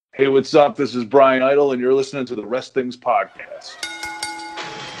Hey, what's up? This is Brian Idle, and you're listening to the Rest Things Podcast.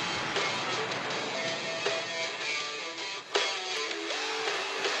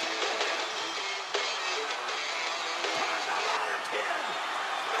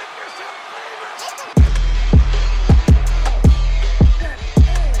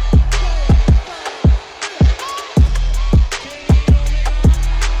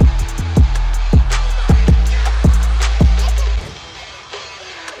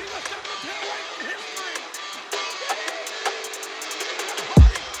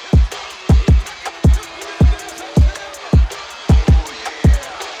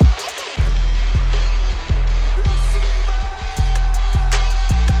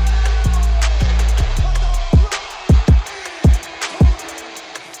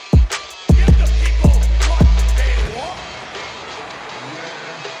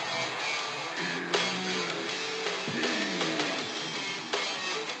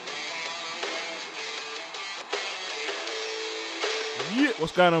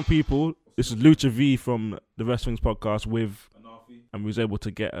 What's going on, people? This is Lucha V from the Rest Things Podcast with Anafi, and we was able to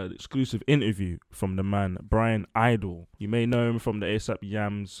get an exclusive interview from the man Brian Idle. You may know him from the ASAP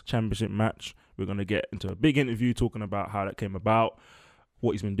Yams Championship match. We're going to get into a big interview talking about how that came about,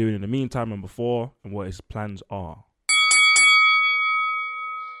 what he's been doing in the meantime and before, and what his plans are.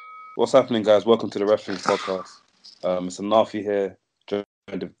 What's happening, guys? Welcome to the Rest Things Podcast. It's Anafi here, joined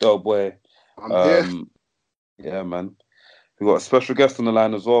with Doughboy. I'm here. Yeah, man. We've got a special guest on the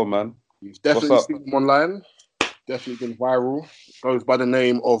line as well, man. You've definitely seen him online. Definitely been viral. Goes by the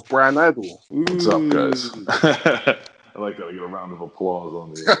name of Brian Idle. What's up, guys? I like that. I get a round of applause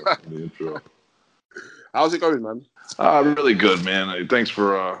on the intro. How's it going, man? Really good, man. Thanks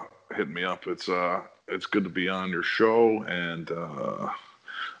for hitting me up. It's good to be on your show, and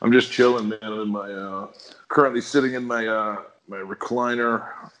I'm just chilling, man. I'm in my currently sitting in my my recliner.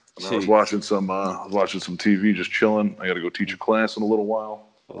 I was watching some TV, just chilling. I got to go teach a class in a little while.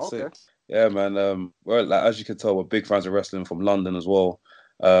 Okay. Yeah, man. We're, like, as you can tell, we're big fans of wrestling from London as well.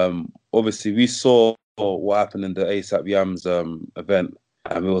 Obviously, we saw what happened in the ASAP Yams event,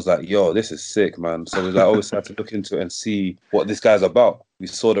 and we was like, "Yo, this is sick, man." So we like obviously had to look into it and see what this guy's about. We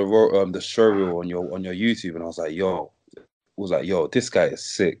saw the show reel on your YouTube, and I was like, "Yo, this guy is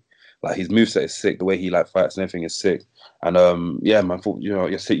sick. Like his moveset is sick. The way he like fights and everything is sick." And yeah, man, thought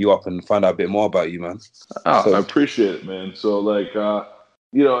just hit you up and find out a bit more about you, man. I appreciate it, man. So like, I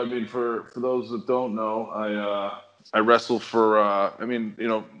mean, for those that don't know, I wrestle for, in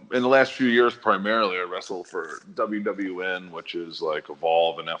the last few years primarily, I wrestle for WWN, which is like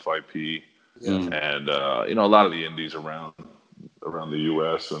Evolve and FIP, and a lot of the indies around the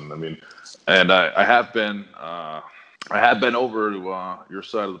U.S. And I have been over to your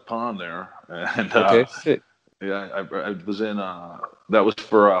side of the pond there, and okay, sick. Yeah, I was in. That was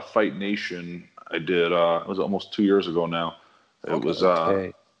for Fight Nation. I did. It was almost 2 years ago now. It was.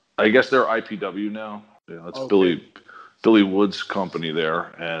 I guess they're IPW now. Yeah, it's Billy Wood's company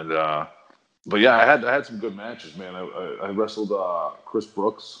there, and but yeah, I had some good matches, man. I wrestled Chris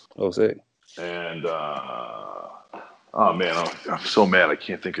Brooks. Oh, sick. And oh man, I'm so mad. I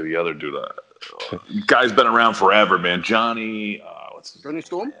can't think of the other dude. Guy's been around forever, man. Johnny. What's his Johnny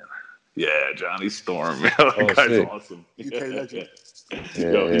Storm? Yeah, Johnny Storm. That guy's sick. awesome. UK legend.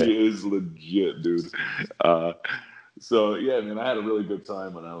 He is legit, dude. So yeah, man, I had a really good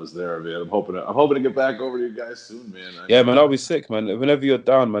time when I was there, man. I'm hoping to get back over to you guys soon, man. Yeah, man, I'll be sick, man. Whenever you're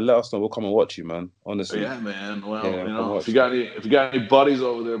down, man, let us know. We'll come and watch you, man. Honestly. Yeah, man. Well, if you got any buddies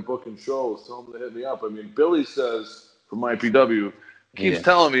over there booking shows, tell them to hit me up. I mean, Billy says from IPW keeps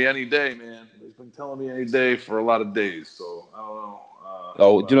telling me any day, man. He's been telling me any day for a lot of days. So I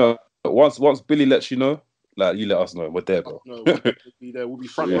don't know. Once Billy lets you know, like you let us know. We're there, bro. No, we'll be there. We'll be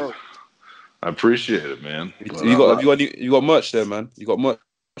front row. I appreciate it, man. You got merch there, man. You got merch.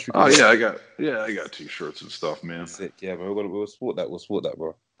 Oh yeah, I got t-shirts and stuff, man. Sick. Yeah, man. We'll support that. We'll support that,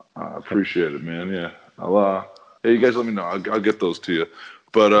 bro. I appreciate it, man. Yeah, hey, you guys, let me know. I'll get those to you.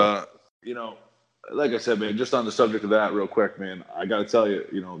 But like I said, man, just on the subject of that, real quick, man, I got to tell you,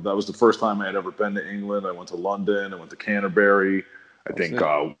 that was the first time I had ever been to England. I went to London. I went to Canterbury. I think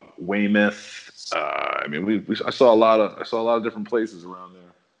Weymouth. I saw a lot of different places around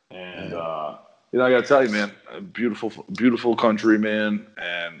there, and I got to tell you, man, beautiful country, man,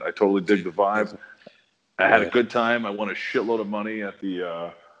 and I totally dig the vibe. I had a good time. I won a shitload of money at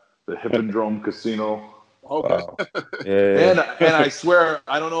the Hippodrome Casino. Okay. Wow. Yeah. And I swear,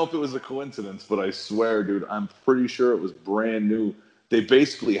 I don't know if it was a coincidence, but I swear, dude, I'm pretty sure it was brand new. They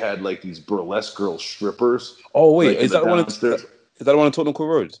basically had like these burlesque girl strippers. Oh wait, like, is that the one? Is that the one on Tottenham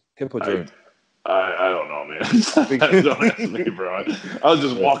Court Road? Hippodrome. I don't know, man. Don't ask me, bro. I was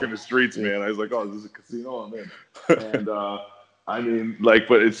just walking the streets, man. I was like, oh, this is a casino, I'm in. And I mean, like,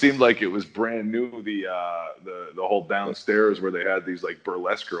 but it seemed like it was brand new. The whole downstairs where they had these like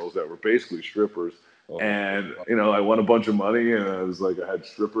burlesque girls that were basically strippers. And you know, I won a bunch of money, and I was like, I had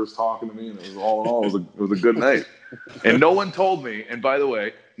strippers talking to me, and it was all in all, it was a good night. And no one told me. And by the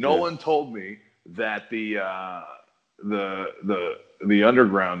way, no one told me that the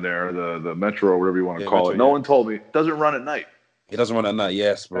underground there, the metro, whatever you want to call it. No one told me it doesn't run at night. It doesn't run at night,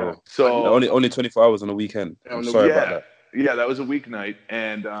 yes, bro. So only 24 hours on the weekend. I'm sorry about that. Yeah, that was a weeknight,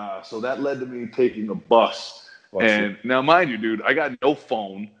 and so that led to me taking a bus. And now, mind you, dude, I got no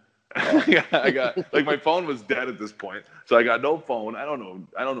phone. I got like my phone was dead at this point, so I got no phone. I don't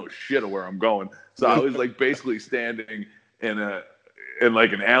know shit of where I'm going. So I was like basically standing in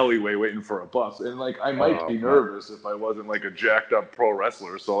like an alleyway waiting for a bus, and like I might be nervous if I wasn't like a jacked up pro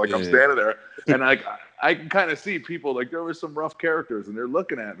wrestler. So like I'm standing there, and like I can kind of see people, like there were some rough characters, and they're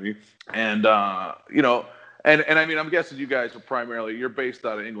looking at me, and you know. And I mean, I'm guessing you guys you're based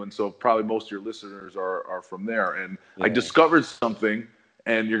out of England, so probably most of your listeners are from there. And I discovered something,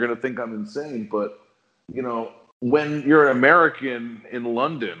 and you're going to think I'm insane, but, you know, when you're an American in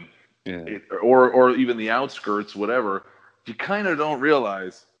London or even the outskirts, whatever, you kind of don't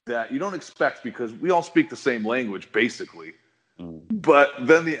realize that you don't expect, because we all speak the same language, basically. But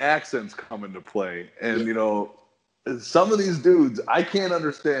then the accents come into play, and, you know, some of these dudes, I can't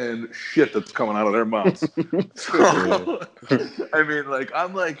understand shit that's coming out of their mouths. So, I mean, like,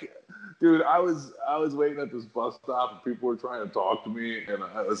 I'm like, dude, I was waiting at this bus stop, and people were trying to talk to me, and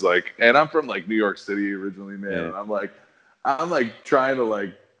I was like, and I'm from like New York City originally, man. And I'm like trying to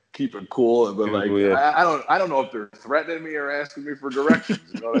like keep it cool, but like I don't know if they're threatening me or asking me for directions.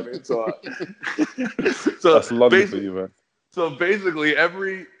 You know what I mean? So, that's lovely for you, man. So basically,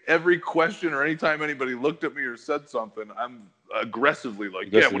 every question or anytime anybody looked at me or said something, I'm aggressively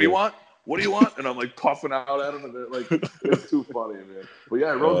like, what do you want? What do you want? And I'm like puffing out at them, and they're like, it's too funny, man. But yeah,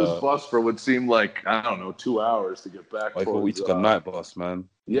 I rode this bus for what seemed like, I don't know, 2 hours to get back. We took a night bus, man.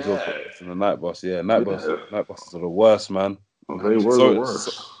 Yeah. The night bus, night buses are the worst, man. They were the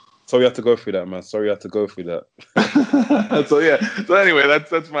worst. So we have to go through that, man. Sorry you have to go through that. So anyway,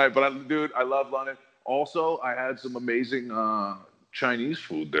 that's my. But dude, I love London. Also, I had some amazing Chinese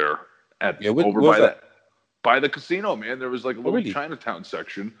food there by the casino, man. There was like a little Chinatown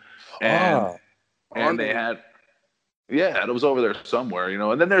section, and they had it was over there somewhere, you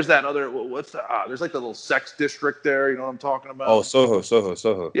know. And then there's that other there's like the little sex district there, you know what I'm talking about? Oh, Soho.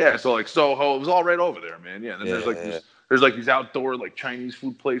 Yeah, so like Soho, it was all right over there, man. Yeah, and then there's like these outdoor like Chinese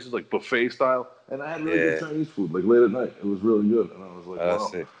food places, like buffet style, and I had really good Chinese food like late at night. It was really good, and I was like,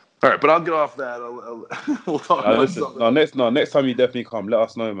 wow. All right, but I'll get off that. We'll talk about something. Next time you definitely come, let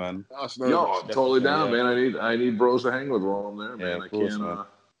us know, man. Yo, I'm totally down, man. I need bros to hang with while I'm there, man. Man.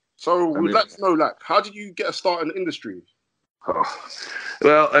 So we'd like to know, like, how did you get a start in the industry?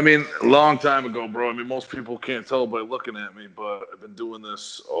 Well, I mean, a long time ago, bro. I mean, most people can't tell by looking at me, but I've been doing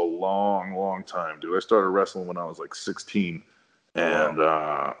this a long, long time, dude. I started wrestling when I was like 16, and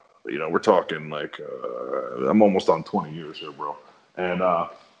you know, we're talking like I'm almost on 20 years here, bro. And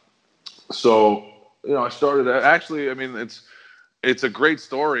so, you know, I started actually, I mean, it's a great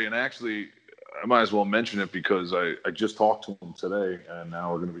story, and actually I might as well mention it because I just talked to him today, and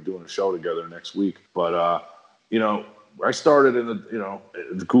now we're going to be doing a show together next week. But, you know, I started in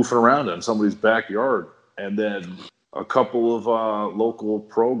the goofing around in somebody's backyard, and then a couple of local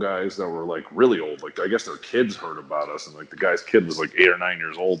pro guys that were like really old, like I guess their kids heard about us, and like the guy's kid was like 8 or 9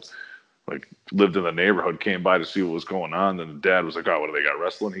 years old, like lived in the neighborhood, came by to see what was going on. Then the dad was like, oh, what do they got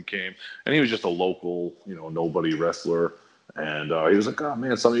wrestling? He came, and he was just a local, you know, nobody wrestler. And he was like, oh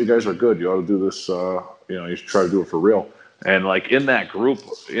man, some of you guys are good. You ought to do this, you know, you should try to do it for real. And like in our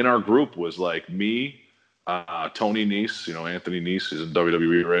group was like me, Tony Nese, you know, Anthony Nese is in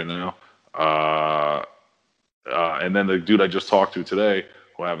WWE right now. And then the dude I just talked to today,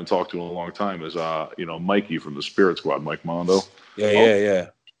 who I haven't talked to in a long time, is, you know, Mikey from the Spirit Squad, Mike Mondo. Yeah.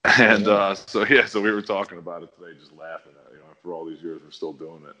 And so we were talking about it today, just laughing at, you know, after all these years, we're still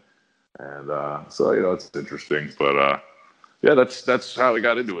doing it. And so, you know, it's interesting. But yeah, that's how we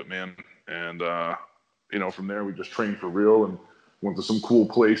got into it, man. And you know, from there we just trained for real and went to some cool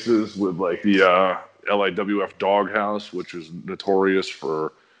places with like the LIWF Doghouse, which is notorious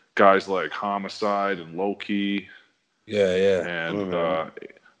for guys like Homicide and Low Key. Yeah. And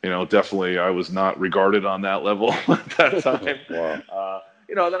you know, definitely I was not regarded on that level at that time. Wow.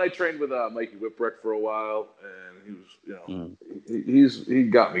 You know, then I trained with Mikey Whipwreck for a while, and he was, you know, he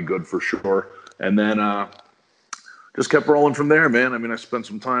got me good for sure. And then, just kept rolling from there, man. I mean, I spent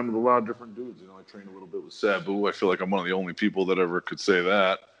some time with a lot of different dudes. You know, I trained a little bit with Sabu. I feel like I'm one of the only people that ever could say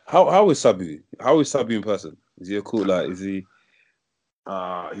that. How is Sabu? How is Sabu in person? Is he a cool like? Is he?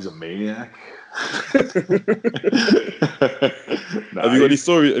 He's a maniac. Have you got any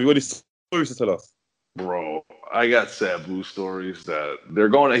stories? Have you got any stories to tell us? Bro, I got Sabu stories that they're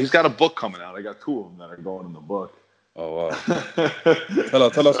going. He's got a book coming out. I got 2 of them that are going in the book. Oh wow!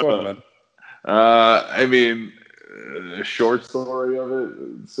 tell us one, man. I mean, a short story of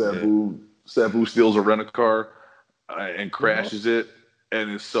it. Sabu steals a rent-a-car and crashes it,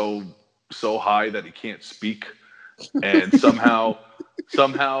 and is so high that he can't speak, and somehow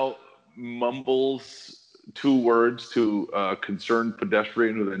mumbles 2 words to a concerned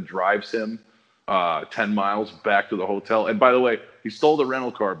pedestrian who then drives him 10 miles back to the hotel. And by the way, he stole the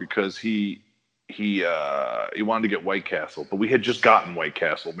rental car because he wanted to get White Castle, but we had just gotten White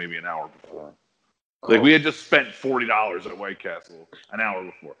Castle maybe an hour before. Like we had just spent $40 at White Castle an hour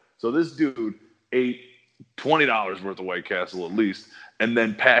before. So this dude ate $20 worth of White Castle at least, and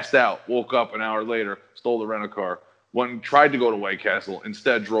then passed out. Woke up an hour later, stole the rental car. One tried to go to White Castle,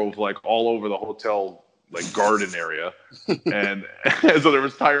 instead drove like all over the hotel like garden area, and so there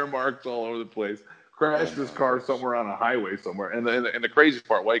was tire marks all over the place. Crashed his car somewhere on a highway somewhere, and the crazy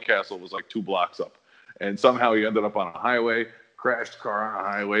part, White Castle was like 2 blocks up, and somehow he ended up on a highway. Crashed car on a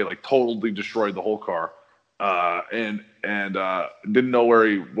highway, like totally destroyed the whole car, and didn't know where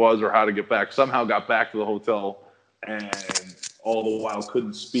he was or how to get back. Somehow got back to the hotel, and all the while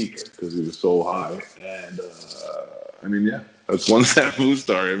couldn't speak because he was so high. And I mean, yeah, that's one Sabu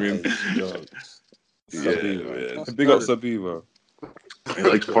story. I mean, man. Big up Sabu, bro. He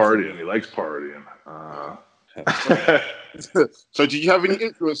likes partying. So, did you have any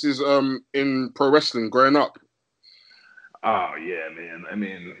influences in pro wrestling growing up? Oh, yeah, man. I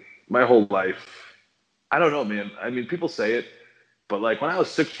mean, my whole life, I don't know, man. I mean, people say it, but, like, when I was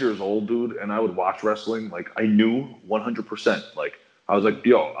 6 years old, dude, and I would watch wrestling, like, I knew 100%. Like, I was like,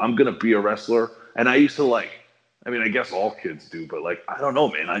 yo, I'm going to be a wrestler. And I used to, like, I mean, I guess all kids do, but, like, I don't know,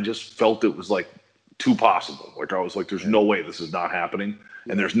 man. I just felt it was, like, too possible. Like, I was like, there's no way this is not happening.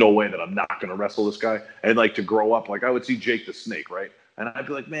 And there's no way that I'm not going to wrestle this guy. And, like, to grow up, like, I would see Jake the Snake, right? And I'd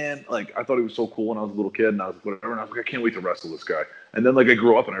be like, man, like, I thought he was so cool when I was a little kid, and I was like, whatever. And I was like, I can't wait to wrestle this guy. And then, like, I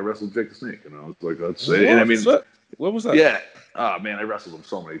grew up and I wrestled Jake the Snake, and I was like, that's it. And I mean, what was that? Yeah. Man, I wrestled him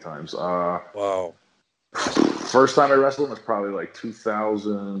so many times. Wow. First time I wrestled him was probably like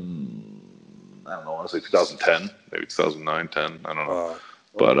 2000, I don't know, I was like 2010, maybe 2009, 10. I don't know. Wow.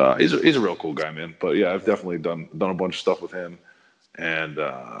 But he's a real cool guy, man. But yeah, I've definitely done a bunch of stuff with him. And,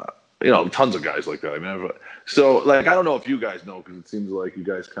 tons of guys like that. I mean, so like, I don't know if you guys know, because it seems like you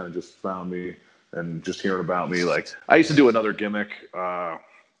guys kind of just found me and just hearing about me. Like, I used to do another gimmick. I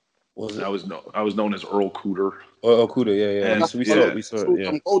was known as Earl Cooter. Oh, Earl Cooter, yeah. And, We saw it.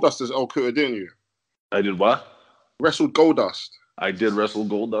 Yeah. Goldust as Earl Cooter, didn't you? I did what? Wrestled Goldust. I did wrestle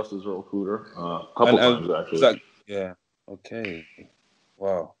Goldust as Earl Cooter a couple times actually. Yeah. Okay.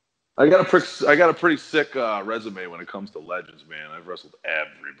 Wow. I got a pretty sick resume when it comes to legends, man. I've wrestled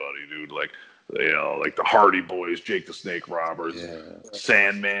everybody, dude. Like, like the Hardy Boys, Jake the Snake Roberts,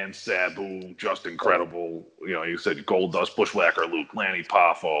 Sandman, Sabu, Just Incredible. You said Goldust, Bushwhacker Luke, Lanny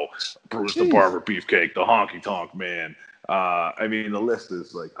Poffo, Bruce the Barber Beefcake, the Honky Tonk Man. I mean, the list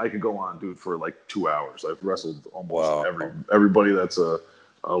is like, I could go on, dude, for like 2 hours. I've wrestled almost everybody that's a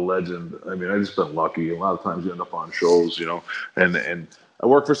legend. I mean, I just been lucky. A lot of times you end up on shows, and I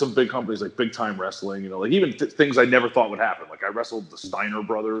work for some big companies like Big Time Wrestling, like even things I never thought would happen. Like I wrestled the Steiner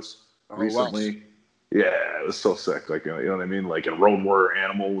brothers recently. Wow. Yeah, it was so sick. Like, you know what I mean? Like, and Road Warrior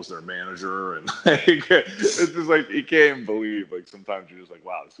Animal was their manager, and it's just like you can't even believe. Like sometimes you're just like,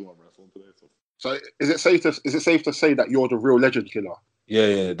 wow, that's who I'm wrestling today. So is it safe to say that you're the real legend killer?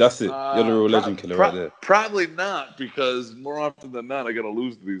 Yeah, that's it. You're the real legend killer right there. Probably not, because more often than not, I got to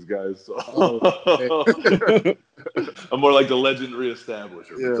lose to these guys. So I'm more like the legend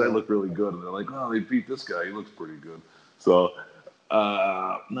reestablisher, because I look really good, and they're like, oh, they beat this guy. He looks pretty good. So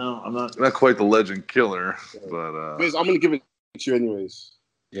no, I'm not quite the legend killer, but I'm gonna give it to you anyways.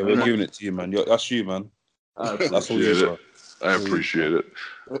 Yeah, we're giving it to you, man. That's you, man. That's all you are. I appreciate it.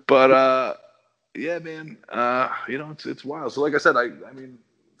 But yeah, man. It's wild. So like I said, I mean,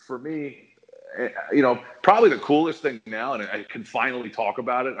 for me, probably the coolest thing now, and I can finally talk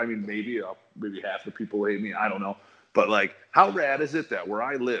about it. I mean, maybe half the people hate me. I don't know. But like, how rad is it that where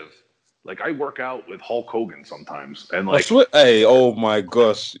I live, like I work out with Hulk Hogan sometimes, and like, hey, oh my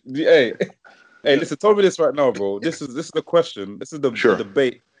gosh, hey, listen, tell me this right now, bro. This is the question. This is the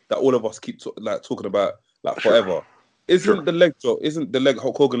debate that all of us keep talking about like forever. Isn't the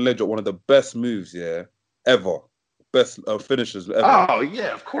Hulk Hogan leg drop one of the best moves, ever? best finishers ever. Oh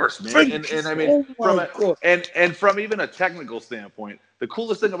yeah, of course, man. And I mean, Oh from my God. and from even a technical standpoint, the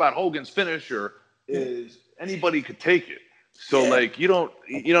coolest thing about Hogan's finisher is anybody could take it. So like you know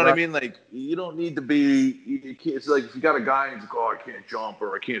what I mean? Like you don't need to be. It's like if you got a guy and he's like, oh, I can't jump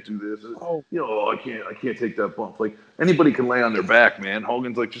or I can't do this. Oh. You know, oh, I can't take that bump. Like anybody can lay on their back, man.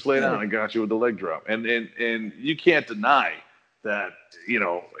 Hogan's like, just lay down. I got you with the leg drop. And you can't deny that, you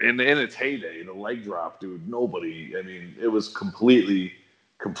know, in its heyday, the leg drop, dude, nobody, I mean, it was completely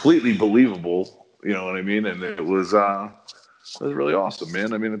believable, you know what I mean? And it was really awesome,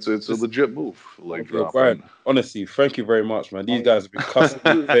 man. I mean, it's a legit move, leg drop. Brian, honestly, thank you very much, man. These guys have been cussing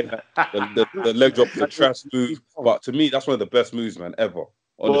the leg drop is a trash move, but to me, that's one of the best moves, man, ever.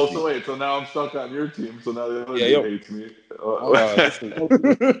 Honestly. Well, so wait, so now I'm stuck on your team, so now the other team hates me.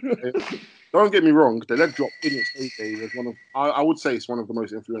 Don't get me wrong, the leg drop in its heyday was one of, I would say it's one of the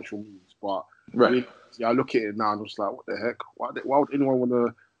most influential moves, but I look at it now and I'm just like, what the heck? Why would anyone want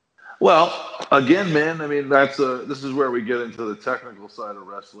to? Well, again, man, I mean, this is where we get into the technical side of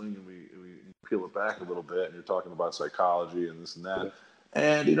wrestling and we peel it back a little bit and you're talking about psychology and this and that. Yeah.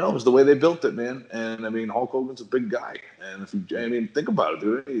 And, you know, it was the way they built it, man. And, I mean, Hulk Hogan's a big guy. And, think about it,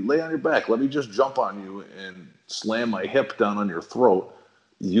 dude. Hey, lay on your back. Let me just jump on you and slam my hip down on your throat.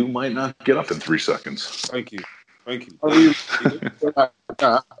 You might not get up in 3 seconds. Thank you. I mean,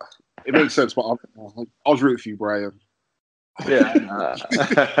 it makes sense, but I was rooting for you, Brian. Yeah.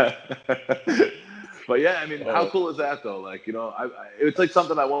 But, yeah, I mean, how cool is that, though? Like, you know, it's like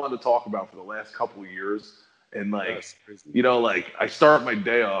something I wanted to talk about for the last couple of years. And like, you know, like I start my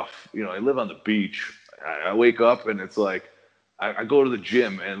day off, you know, I live on the beach. I wake up and it's like, I go to the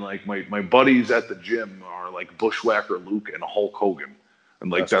gym and like my buddies at the gym are like Bushwhacker Luke and Hulk Hogan.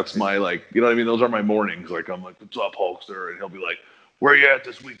 And like, that's my like, you know what I mean? Those are my mornings. Like, I'm like, what's up, Hulkster? And he'll be like, where you at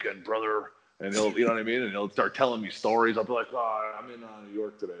this weekend, brother? And he'll, you know what I mean? And he'll start telling me stories. I'll be like, oh, I'm in New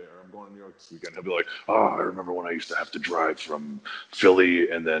York today, or I'm going to New York this weekend. He'll be like, oh, I remember when I used to have to drive from Philly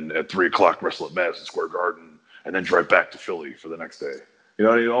and then at 3 o'clock wrestle at Madison Square Garden. And then drive back to Philly for the next day. You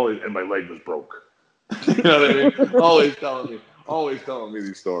know what I mean? And my leg was broke. You know what I mean? Always telling me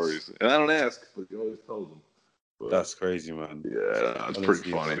these stories. And I don't ask, but he always tells them. But, that's crazy, man. Yeah, it's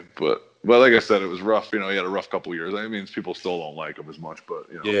pretty funny. But like I said, it was rough. You know, he had a rough couple of years. That means people still don't like him as much. But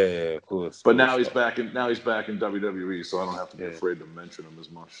you know, yeah, of course. But now he's back in WWE, so I don't have to be afraid to mention him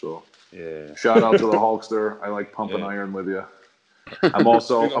as much. So shout out to the Hulkster. I like pumping iron with you. I'm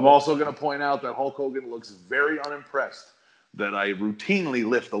also going to point out that Hulk Hogan looks very unimpressed that I routinely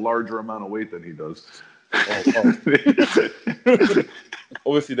lift a larger amount of weight than he does.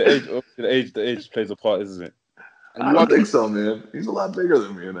 Obviously, the age plays a part, isn't it? I don't think so, man. He's a lot bigger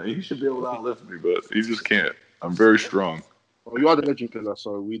than me, and he should be able to outlift me, but he just can't. I'm very strong. Well, you are the legend killer,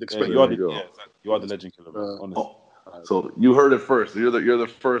 so we'd expect you are the legend killer, man, honestly. So you heard it first. You're the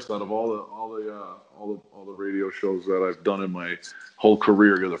first out of all the radio shows that I've done in my whole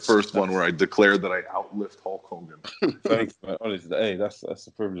career. You're the first one where I declared that I outlift Hulk Hogan. Thanks, man. Honestly, hey, that's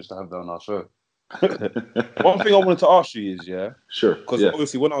a privilege to have that on our show. One thing I wanted to ask you is, sure, because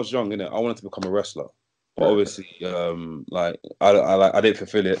obviously when I was young, I wanted to become a wrestler, but obviously, like I didn't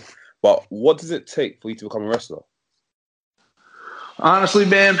fulfill it. But what does it take for you to become a wrestler? Honestly,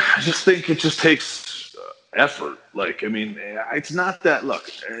 man, I just think it just takes effort. Like, I mean, it's not that.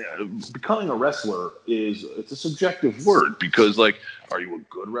 Look, becoming a wrestler it's a subjective word because, like, are you a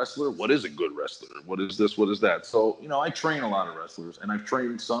good wrestler? What is a good wrestler? What is this? What is that? So, you know, I train a lot of wrestlers, and I've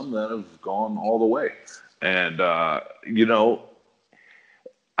trained some that have gone all the way. And you know,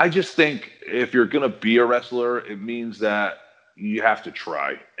 I just think if you're gonna be a wrestler, it means that you have to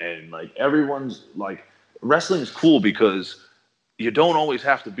try. And like everyone's like, wrestling is cool because you don't always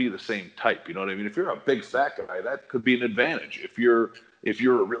have to be the same type. You know what I mean? If you're a big fat guy, that could be an advantage. If you're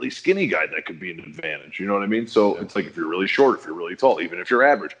a really skinny guy, that could be an advantage. You know what I mean? So it's like if you're really short, if you're really tall, even if you're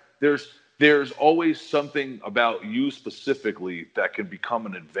average, there's always something about you specifically that can become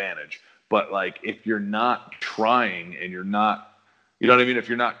an advantage. But like if you're not trying and you're not, you know what I mean? If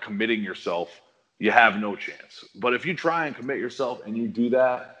you're not committing yourself, you have no chance. But if you try and commit yourself and you do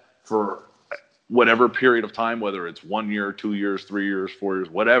that for whatever period of time, whether it's 1 year, 2 years, 3 years, 4 years,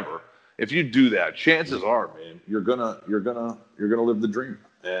 whatever, if you do that, chances are, man, you're gonna live the dream.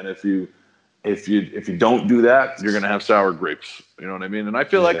 And if you don't do that, you're gonna have sour grapes. You know what I mean? And I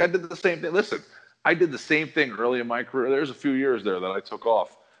feel like I did the same thing. Listen, I did the same thing early in my career. There's a few years there that I took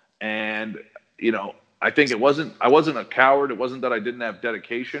off, and you know, I think I wasn't a coward. It wasn't that I didn't have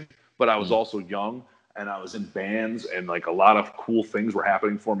dedication, but I was also young. And I was in bands, and like a lot of cool things were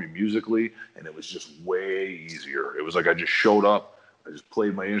happening for me musically, and it was just way easier. It was like I just showed up I just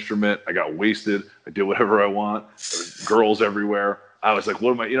played my instrument. I got wasted. I did whatever I want. There was girls everywhere. I was like,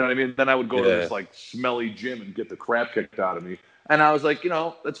 what am I, you know what I mean? Then I would go to this like smelly gym and get the crap kicked out of me. And I was like,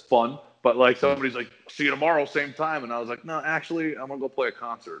 that's fun. But like somebody's like, see you tomorrow, same time. And I was like, no, actually, I'm going to go play a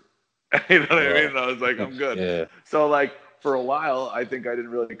concert. You know what I mean? And I was like, I'm good. Yeah. So like for a while, I think I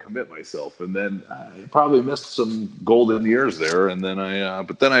didn't really commit myself. And then I probably missed some golden years there. And then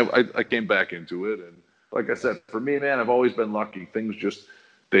I came back into it. And like I said, for me, man, I've always been lucky. Things just,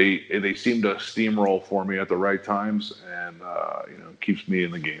 they seem to steamroll for me at the right times, and keeps me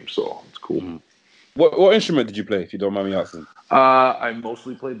in the game. So it's cool. Mm-hmm. What instrument did you play, if you don't mind me asking? I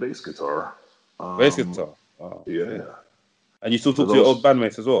mostly play bass guitar. Bass guitar. Oh, yeah. And you still talk to your old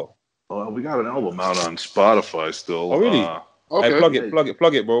bandmates as well? We got an album out on Spotify still. Oh, really? Okay. Hey, plug it,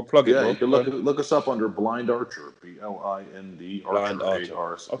 bro. Plug it, bro. You can look us up under Blind Archer. BLIND Archer. Blind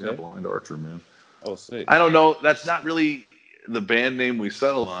Archer. Okay. Yeah, Blind Archer, man. Oh, sick. I don't know. That's not really the band name we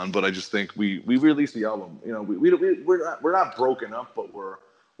settled on, but I just think we released the album. We're not broken up, but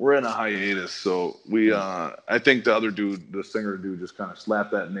we're in a hiatus. So I think the other dude, the singer dude, just kind of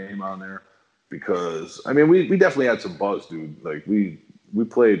slapped that name on there because we definitely had some buzz, dude. Like we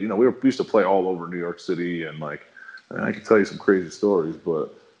played, we used to play all over New York City, and like I can tell you some crazy stories,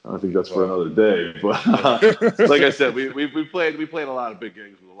 but I think that's for another day. But like I said, we played a lot of big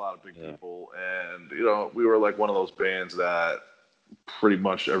gigs with a lot of big people, and we were like one of those bands that pretty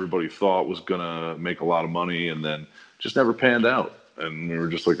much everybody thought was gonna make a lot of money, and then just never panned out. And we were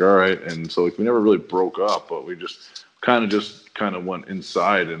just like, all right. And so like we never really broke up, but we just kind of went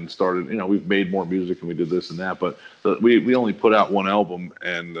inside and started. We've made more music and we did this and that, but we only put out one album,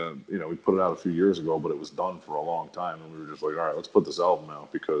 and we put it out a few years ago, but it was done for a long time, and we were just like, all right, let's put this album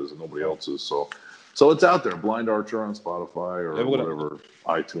out because nobody else is. So it's out there, Blind Archer on Spotify or whatever,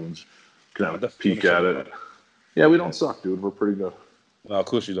 iTunes. You can have a peek at it. Yeah, we don't suck, dude. We're pretty good. No, of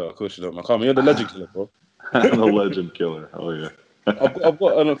course you don't. Man, come on, you're the legend killer, bro. I'm the legend killer. Oh yeah. I've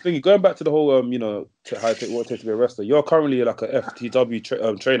got a thing. Going back to the whole, how it takes to be a wrestler. You're currently like a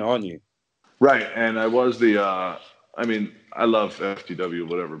FTW trainer, aren't you? Right, and I was the. I love FTW,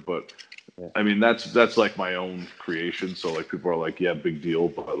 whatever, but that's like my own creation. So like people are like, yeah, big deal.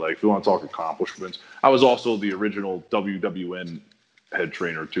 But like if we want to talk accomplishments, I was also the original WWN head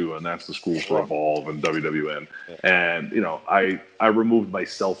trainer too, and that's the school for Evolve and WWN. And I removed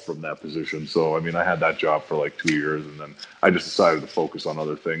myself from that position. So I had that job for like 2 years, and then I just decided to focus on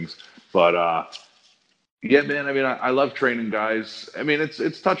other things. But yeah, man. I love training guys.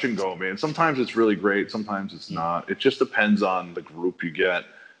 It's touch and go, man. Sometimes it's really great, sometimes it's not. It just depends on the group you get.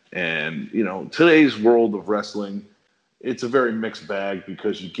 And today's world of wrestling, it's a very mixed bag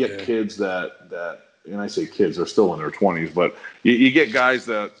because you get kids that. And I say kids, they're still in their 20s, but you get guys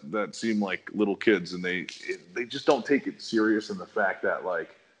that seem like little kids, and they just don't take it serious in the fact that, like,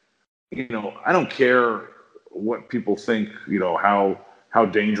 I don't care what people think, how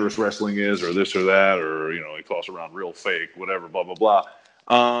dangerous wrestling is or this or that, or, he toss around real fake, whatever, blah, blah, blah.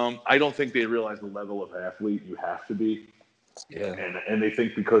 I don't think they realize the level of athlete you have to be. Yeah. And they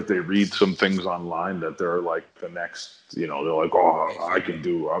think because they read some things online that they're like the next, they're like,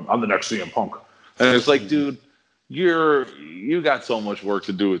 oh, I'm the next CM Punk. And it's like, dude, you got so much work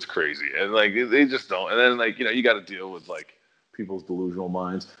to do. It's crazy. And like, they just don't. And then like, you got to deal with like people's delusional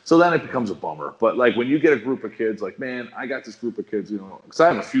minds. So then it becomes a bummer. But like when you get a group of kids, like, man, I got this group of kids, because I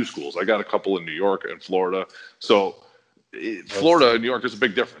have a few schools. I got a couple in New York and Florida. So Florida and New York is a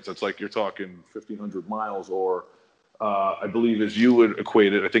big difference. It's like you're talking 1,500 miles or I believe as you would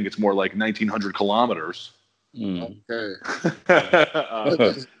equate it, I think it's more like 1,900 kilometers. Okay.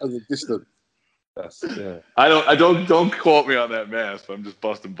 As a distance. I don't quote me on that math. I'm just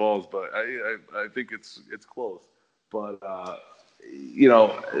busting balls, but I think it's close. But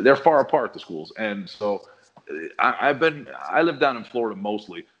they're far apart, the schools, and so I live down in Florida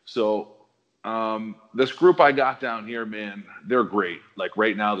mostly. So this group I got down here, man, they're great. Like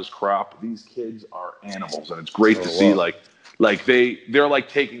right now, this crop, these kids are animals, and it's great to see. Like they're like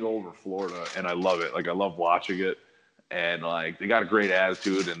taking over Florida, and I love it. Like I love watching it. And like they got a great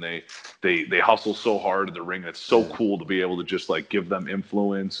attitude, and they hustle so hard in the ring. It's so cool to be able to just like give them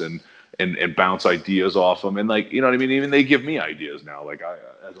influence and bounce ideas off them. And like, you know what I mean? Even they give me ideas now. Like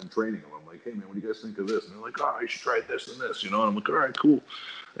as I'm training them, I'm like, hey man, what do you guys think of this? And they're like, oh, you should try this and this, And I'm like, all right, cool.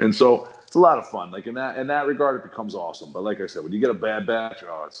 And so it's a lot of fun. Like in that regard, it becomes awesome. But like I said, when you get a bad batch,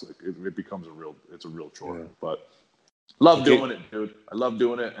 it's like it becomes a real chore. Yeah. But love doing it, dude. I love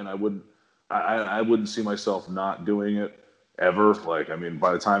doing it, and I wouldn't see myself not doing it ever. Like,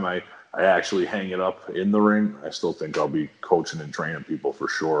 by the time I actually hang it up in the ring, I still think I'll be coaching and training people for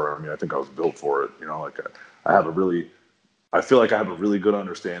sure. I think I was built for it. Like I have a really I feel like I have a really good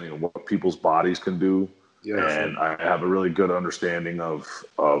understanding of what people's bodies can do. Yeah, and I have a really good understanding of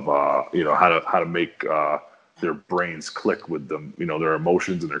how to make their brains click with them, their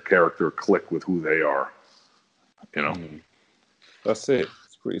emotions and their character click with who they are, That's it.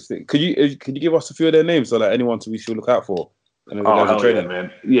 It's pretty sick. Could you give us a few of their names so that anyone we should look out for? And the guys in training,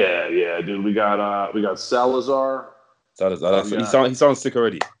 man. Yeah, dude. We got Salazar. He sounds sick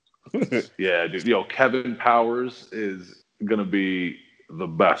already. Yeah, dude. Kevin Powers is gonna be the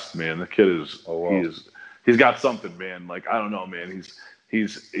best, man. The kid is. Oh, wow. He's got something, man. Like, I don't know, man.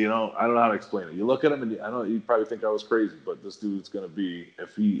 He's I don't know how to explain it. You look at him and I know you probably think I was crazy, but this dude's gonna be,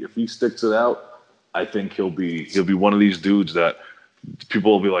 if he sticks it out, I think he'll be one of these dudes that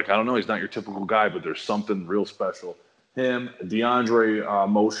people will be like, I don't know, he's not your typical guy, but there's something real special. Him, DeAndre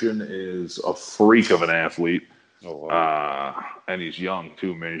Motion is a freak of an athlete. Oh, wow. And he's young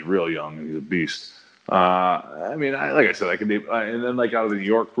too, man. He's real young and he's a beast. I mean, like I said, I can name, and then like out of the New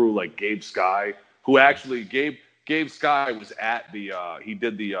York crew, like Gabe Sky, who actually Gabe Sky was at he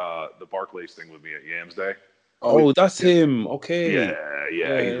did the Barclays thing with me at Yams Day. Oh, that's him. Okay.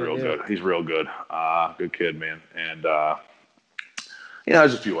 Yeah, he's real good. He's real good. Good kid, man. And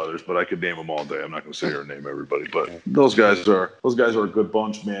there's a few others, but I could name them all day. I'm not going to sit here and name everybody, but those guys are a good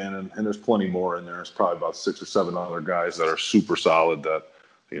bunch, man. And there's plenty more in there. There's probably about 6 or 7 other guys that are super solid that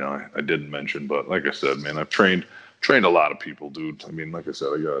I didn't mention. But like I said, man, I've trained a lot of people, dude. I mean, like I said,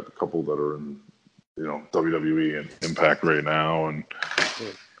 I got a couple that are in WWE and Impact right now, and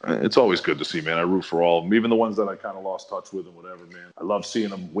it's always good to see, man. I root for all of them, even the ones that I kind of lost touch with and whatever, man. I love seeing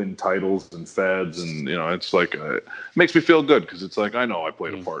them win titles and feds, and it's like it makes me feel good because it's like I know I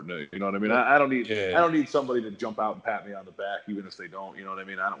played a part in it. You know what I mean? I don't need somebody to jump out and pat me on the back, even if they don't. You know what I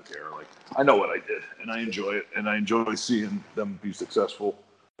mean? I don't care. Like, I know what I did, and I enjoy it, and I enjoy seeing them be successful.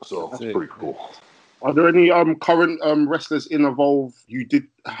 So it's pretty cool. Are there any current wrestlers in Evolve you did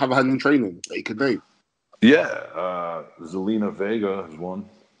have a hand in training that you could name? Yeah, Zelina Vega is one.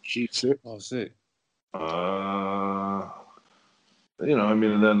 She's sick. Oh, sick. I mean,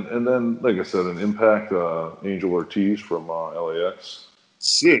 and then, like I said, an Impact, Angel Ortiz from LAX.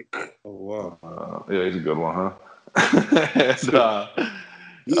 Sick. Oh, wow. Yeah, he's a good one, huh?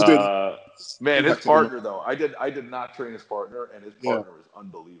 Man, his partner though, I did not train his partner, and his partner is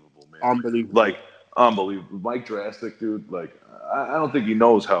unbelievable, man. Unbelievable. Like, unbelievable. Mike Drastic, dude. Like, I don't think he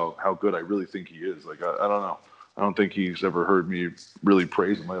knows how good I really think he is. Like, I don't know. I don't think he's ever heard me really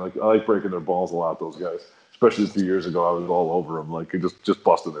praise him. I like breaking their balls a lot, those guys. Especially a few years ago, I was all over them, like just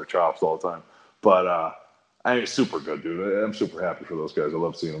busting their chops all the time. But super good, dude. I'm super happy for those guys. I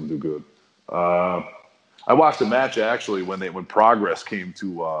love seeing them do good. I watched a match actually when Progress came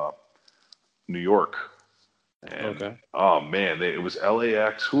to New York. And, oh man, it was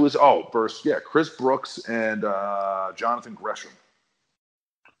LAX. Who was first? Yeah, Chris Brooks and Jonathan Gresham.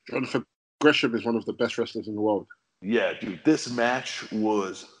 Jonathan Gresham is one of the best wrestlers in the world. Yeah, dude, this match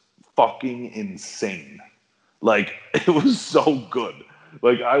was fucking insane. Like, it was so good.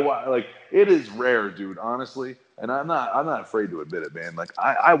 Like, it is rare, dude, honestly. And I'm not afraid to admit it, man. Like,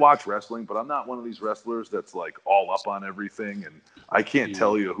 I watch wrestling, but I'm not one of these wrestlers that's like all up on everything. And I can't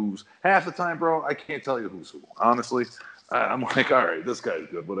tell you who's half the time, bro. I can't tell you who's who. Honestly, I'm like, all right, this guy's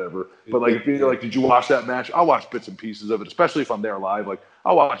good, whatever. But like, if you're like, did you watch that match? I'll watch bits and pieces of it, especially if I'm there live. Like,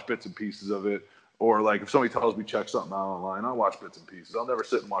 I'll watch bits and pieces of it. Or like, if somebody tells me check something out online, I'll watch bits and pieces. I'll never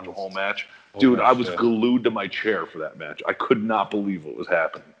sit and watch a whole match. Dude, I was glued to my chair for that match. I could not believe what was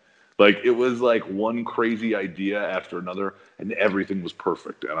happening. Like, it was like one crazy idea after another, and everything was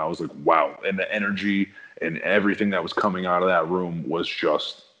perfect. And I was like, wow. And the energy and everything that was coming out of that room was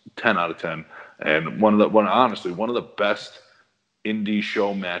just 10 out of 10. And honestly, one of the best indie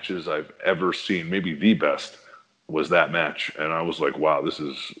show matches I've ever seen, maybe the best, was that match. And I was like, wow, this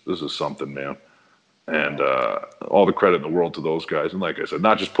is something, man. And all the credit in the world to those guys. And like I said,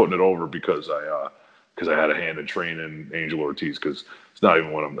 not just putting it over because I had a hand in training Angel Ortiz, because it's not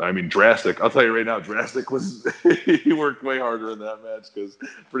even one of them. I mean, Drastic, I'll tell you right now, Drastic he worked way harder in that match because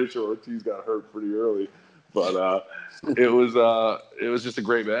pretty sure Ortiz got hurt pretty early. But it was just a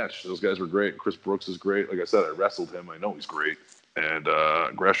great match. Those guys were great. Chris Brooks is great. Like I said, I wrestled him. I know he's great. And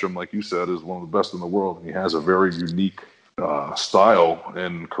Gresham, like you said, is one of the best in the world. And he has a very unique style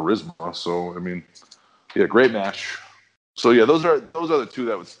and charisma. So, I mean, yeah, great match. So yeah, those are the two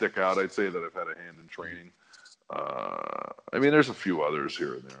that would stick out. I'd say that I've had a hand in training. I mean, there's a few others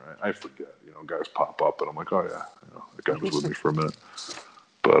here and there. I forget, guys pop up, and I'm like, oh yeah, that guy was with me for a minute.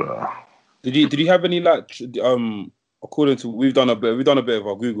 But did you have any according to we've done a bit of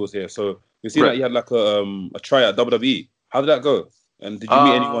our Googles here, so we see that you had like a try at WWE. How did that go? And did you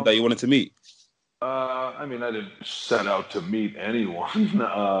meet anyone that you wanted to meet? I mean, I didn't set out to meet anyone.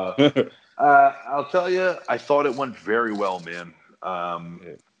 I'll tell you, I thought it went very well, man.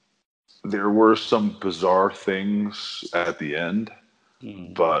 Yeah. There were some bizarre things at the end,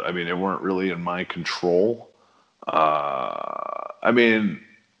 but I mean, they weren't really in my control. I mean,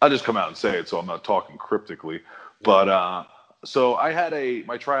 I'll just come out and say it, so I'm not talking cryptically. But so I had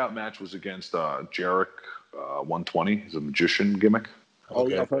my tryout match was against Jarek 120. He's a magician gimmick. Oh,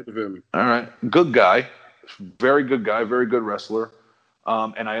 yeah, I've heard of him. All right. Good guy. Very good guy. Very good wrestler.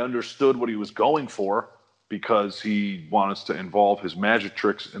 And I understood what he was going for because he wanted to involve his magic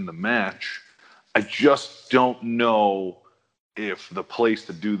tricks in the match. I just don't know if the place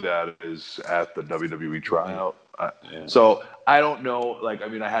to do that is at the WWE tryout. So I don't know. Like, I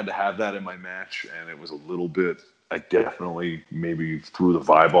mean, I had to have that in my match, and it was a little bit, I definitely maybe threw the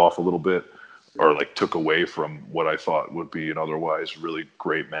vibe off a little bit, or like took away from what I thought would be an otherwise really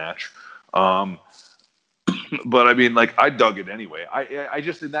great match. But I mean, like, I dug it anyway. I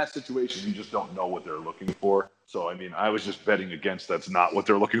just, in that situation, you just don't know what they're looking for. So I mean, I was just betting against that's not what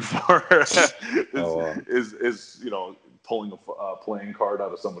they're looking for. is pulling a playing card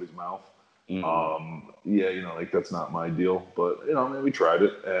out of somebody's mouth. Yeah, like that's not my deal. But I mean, we tried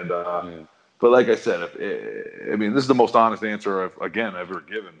it, and but like I said, I mean, this is the most honest answer I've ever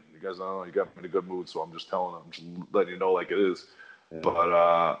given. You guys, I don't know, you got me in a good mood, so I'm just telling them, just letting you know like it is. Yeah.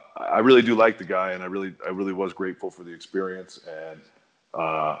 But I really do like the guy, and I really was grateful for the experience, and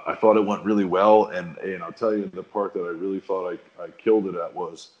I thought it went really well. And I'll tell you, the part that I really thought I killed it at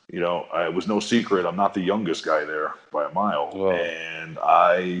was, it was no secret, I'm not the youngest guy there by a mile. Wow. And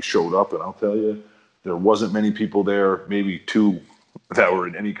I showed up, and I'll tell you, there wasn't many people there, maybe two, that were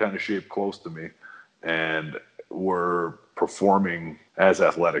in any kind of shape close to me, and were performing as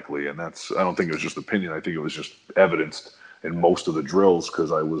athletically. And I don't think it was just opinion. I think it was just evidenced in most of the drills,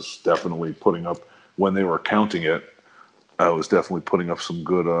 because I was definitely putting up, when they were counting it, I was definitely putting up some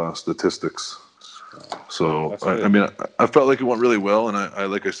good statistics. So, I mean, I felt like it went really well. And I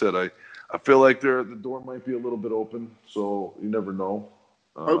like I said, I feel like the door might be a little bit open. So you never know.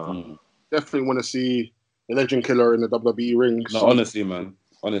 Definitely want to see the Legend Killer in the WWE ring. No, honestly, man.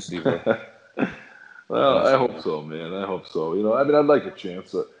 Honestly, bro. Well, I hope so, man. I hope so. I mean, I'd like a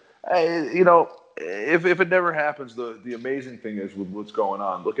chance. If it never happens, the amazing thing is with what's going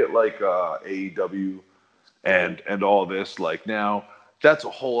on. Look at like AEW and all this. Like, now that's a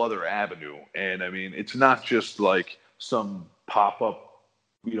whole other avenue. And I mean, it's not just like some pop up,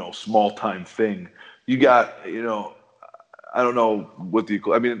 small time thing. You got, I don't know what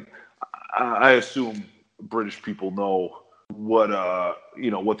I mean, I assume British people know what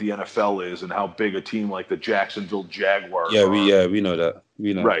what the NFL is and how big a team like the Jacksonville Jaguars are. We know that.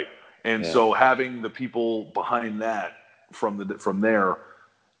 We know. Right. And so having the people behind that from there,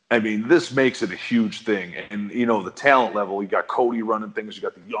 I mean, this makes it a huge thing. And the talent level, you got Cody running things, you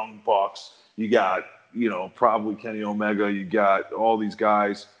got the Young Bucks, you got probably Kenny Omega, you got all these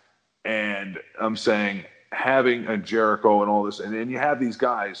guys, and I'm saying having a Jericho and all this, and then you have these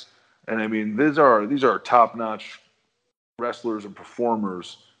guys, and I mean, these are top-notch wrestlers and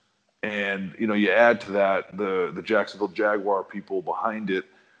performers, and you add to that the Jacksonville Jaguar people behind it,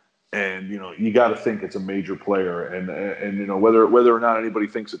 and you got to think it's a major player, and whether or not anybody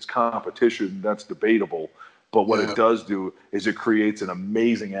thinks it's competition, that's debatable. But what it does do is it creates an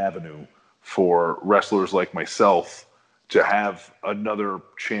amazing avenue for wrestlers like myself to have another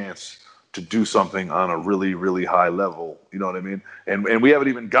chance to do something on a really, really high level. You know what I mean? And we haven't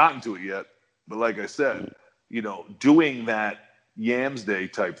even gotten to it yet. But like I said, doing that Yams Day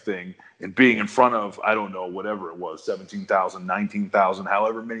type thing and being in front of, I don't know, whatever it was, 17,000, 19,000,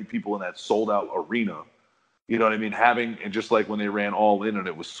 however many people in that sold out arena, you know what I mean? And just like when they ran All In and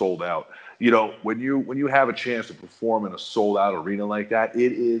it was sold out, when you have a chance to perform in a sold out arena like that,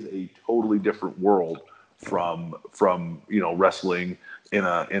 it is a totally different world from wrestling in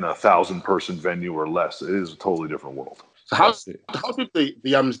a 1,000-person venue or less. It is a totally different world. So how did the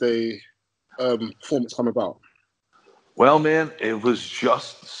Yams Day performance come about? Well, man, it was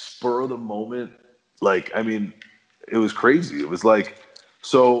just spur of the moment. Like, I mean, it was crazy. It was like,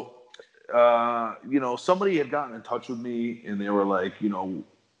 so, somebody had gotten in touch with me, and they were like,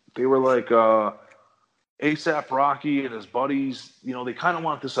 A$AP Rocky and his buddies, they kind of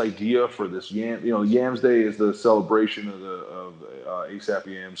want this idea for this Yams Day is the celebration of A$AP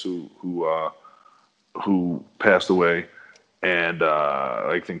Yams who passed away, and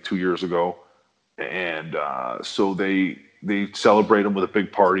I think 2 years ago. And so they celebrate him with a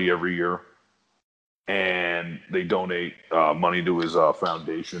big party every year, and they donate money to his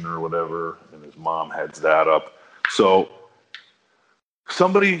foundation or whatever, and his mom heads that up. So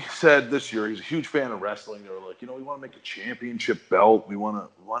somebody said this year, he's a huge fan of wrestling. They were like, we want to make a championship belt. We want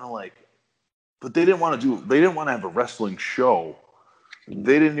to like, but they didn't want to have a wrestling show.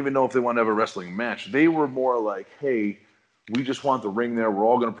 They didn't even know if they wanted to have a wrestling match. They were more like, hey, we just want the ring there. We're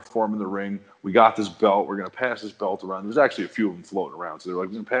all going to perform in the ring. We got this belt. We're going to pass this belt around. There's actually a few of them floating around. So they're like,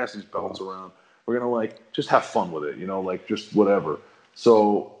 we're going to pass these belts around. We're going to like just have fun with it, like just whatever.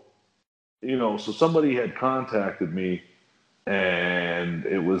 So, so somebody had contacted me, and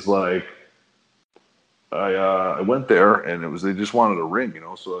it was like, I went there, and they just wanted a ring,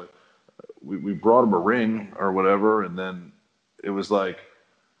 so we brought them a ring or whatever. And then it was like,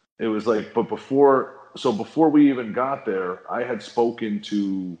 but before we even got there, I had spoken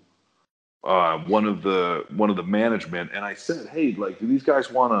to one of the management, and I said, hey, like, do these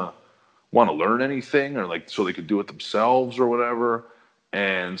guys want to learn anything, or like so they could do it themselves or whatever?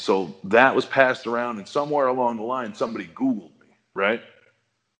 And so that was passed around, and somewhere along the line, somebody Googled me, right?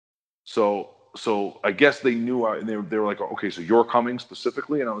 So I guess they knew, and they were like, okay, so you're coming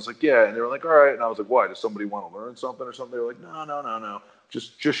specifically? And I was like, yeah. And they were like, all right. And I was like, why? Does somebody want to learn something or something? They were like, no.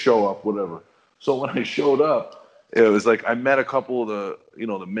 Just show up, whatever. So when I showed up, it was like I met a couple of the,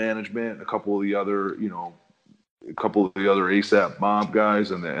 the management, a couple of the other, ASAP Mob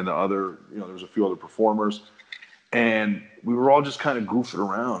guys, and the other, there was a few other performers, and we were all just kind of goofing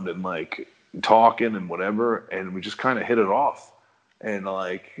around and like talking and whatever, and we just kind of hit it off. And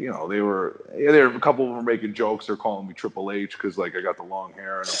like, they were a couple of them were making jokes. They're calling me Triple H because like I got the long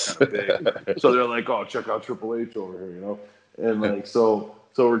hair and I'm kind of big. So they're like, oh, check out Triple H over here, And like, so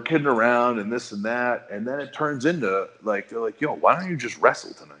we're kidding around and this and that. And then it turns into like, they're like, yo, why don't you just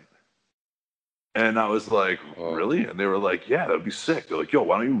wrestle tonight? And I was like, really? And they were like, yeah, that'd be sick. They're like, yo,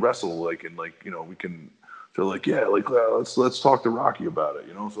 why don't you wrestle? Like, and like, we can, they're like, yeah, like, let's talk to Rocky about it,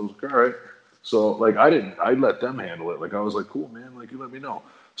 So I was like, all right. So like I let them handle it. Like I was like, cool, man, like you let me know.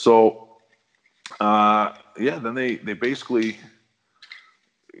 So then they basically,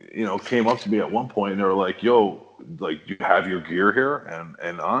 came up to me at one point and they were like, yo, like, do you have your gear here?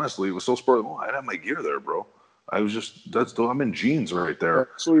 And honestly, it was so spur of the moment. I didn't have my gear there, bro. I was just I'm in jeans right there.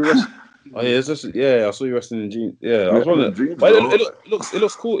 So you wrestling. Oh yeah, I saw you wrestling in jeans. Yeah, I was wondering. It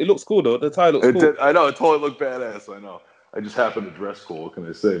looks cool. It looks cool though. The tie looks cool. I know it totally looked badass. I know. I just happened to dress cool. What can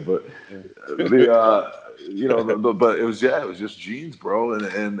I say? But but it was just jeans, bro.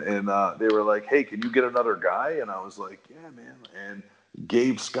 And they were like, hey, can you get another guy? And I was like, yeah, man. And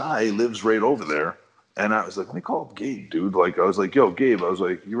Gabe Sky lives right over there. And I was like, let me call up Gabe, dude. Like I was like, yo, Gabe. I was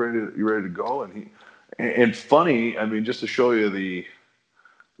like, you ready to go? And funny. I mean, just to show you the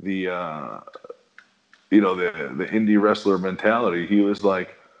indie wrestler mentality, he was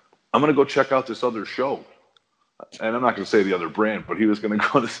like, I'm gonna go check out this other show. And I'm not going to say the other brand, but he was going to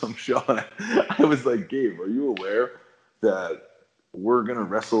go to some show. And I was like, Gabe, are you aware that we're going to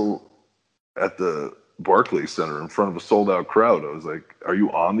wrestle at the Barclays Center in front of a sold out crowd? I was like, are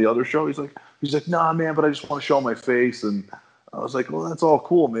you on the other show? He's like, nah, man, but I just want to show my face. And I was like, well, that's all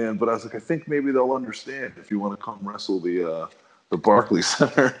cool, man. But I was like, I think maybe they'll understand if you want to come wrestle the Barclays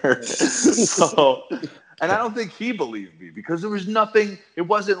Center. So, and I don't think he believed me because there was nothing. It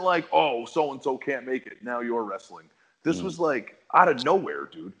wasn't like, oh, so-and-so can't make it. Now you're wrestling. This was like out of nowhere,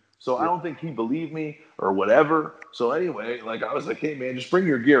 dude. So I don't think he believed me or whatever. So anyway, like I was like, hey, man, just bring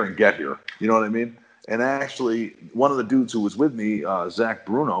your gear and get here. You know what I mean? And actually, one of the dudes who was with me, Zach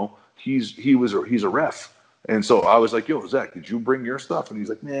Bruno, he's a ref. And so I was like, yo, Zach, did you bring your stuff? And he's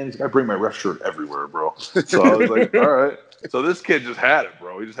like, man, I bring my ref shirt everywhere, bro. So I was like, all right. So this kid just had it,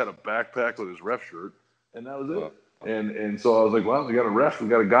 bro. He just had a backpack with his ref shirt, and that was it. And so I was like, well, we got a ref, we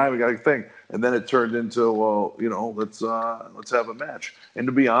got a guy, we got a thing. And then it turned into, well, let's have a match. And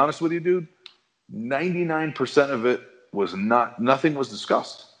to be honest with you, dude, 99% of it was nothing was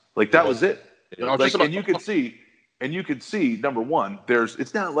discussed. Like that was it. Like, and you could see, number one,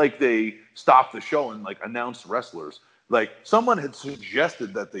 it's not like they stopped the show and like announced wrestlers. Like someone had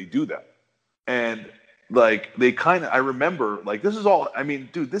suggested that they do that. And like I remember, like this is all, I mean,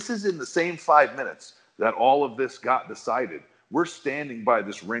 dude, this is in the same 5 minutes that all of this got decided. We're standing by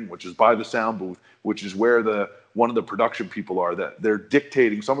this ring, which is by the sound booth, which is where one of the production people are, that they're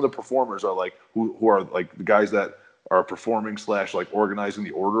dictating. Some of the performers are like, who are like the guys that are performing / like organizing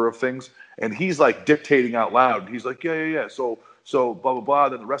the order of things. And he's like dictating out loud. He's like, yeah. So blah, blah, blah.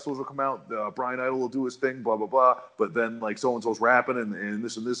 Then the wrestlers will come out. Brian Idol will do his thing, blah, blah, blah. But then like so-and-so's rapping and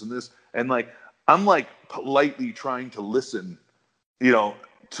this and this and this. And like, I'm like politely trying to listen,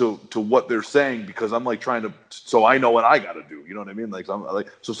 to what they're saying, because I'm like trying to, so I know what I got to do. You know what I mean? Like, I'm like,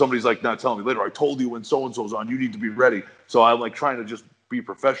 so somebody's like not telling me later, I told you when so-and-so's on, you need to be ready. So I'm like trying to just be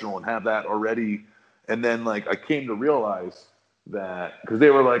professional and have that already. And then like, I came to realize that because they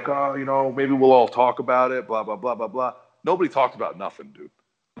were like, oh, maybe we'll all talk about it, blah blah blah blah blah. Nobody talked about nothing, dude.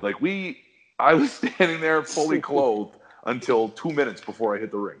 Like I was standing there fully clothed until 2 minutes before I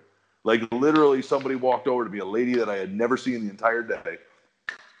hit the ring. Like literally, somebody walked over to me, a lady that I had never seen the entire day,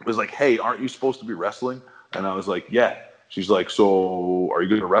 was like, "Hey, aren't you supposed to be wrestling?" And I was like, "Yeah." She's like, "So are you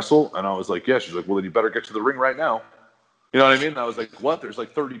going to wrestle?" And I was like, "Yeah." She's like, "Well, then you better get to the ring right now." You know what I mean? And I was like, "What?" There's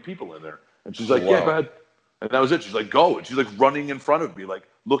like 30 people in there. And she's like, "Yeah, go ahead." And that was it. She's like, "Go." And she's like running in front of me, like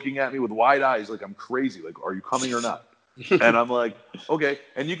looking at me with wide eyes, like I'm crazy. Like, are you coming or not? And I'm like, okay.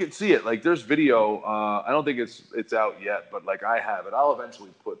 And you can see it. Like, there's video. I don't think it's out yet, but like I have it. I'll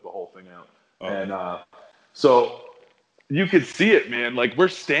eventually put the whole thing out. Okay. And so you could see it, man. Like we're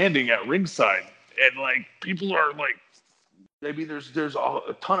standing at ringside, and like people are like, I mean, there's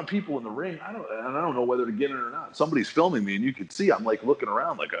a ton of people in the ring. I don't know whether to get in or not. Somebody's filming me, and you could see I'm like looking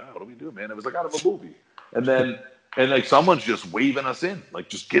around, like, what do we do, man? It was like out of a movie. And then like someone's just waving us in, like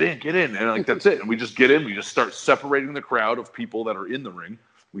just get in, and like that's it. And we just get in. We just start separating the crowd of people that are in the ring.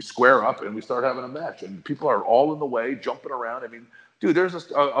 We square up and we start having a match, and people are all in the way, jumping around. I mean, dude,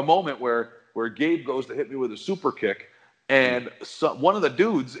 there's a moment where Gabe goes to hit me with a super kick. And one of the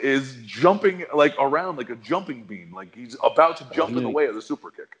dudes is jumping like around like a jumping beam, like he's about to jump in the way of the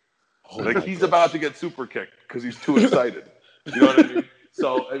super kick. Like he's about to get super kicked because he's too excited. You know what I mean?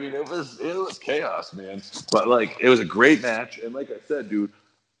 So I mean, it was chaos, man. But like, it was a great match, and like I said, dude,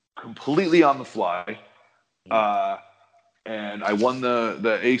 completely on the fly. And I won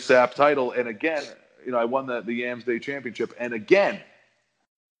the ASAP title, and again, I won the Yams Day Championship, and again,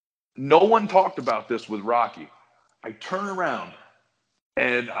 no one talked about this with Rocky. I turn around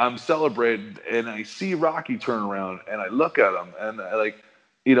and I'm celebrating, and I see Rocky turn around, and I look at him, and I like,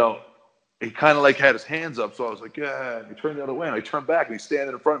 he kind of like had his hands up, so I was like, yeah. And he turned the other way, and I turned back, and he's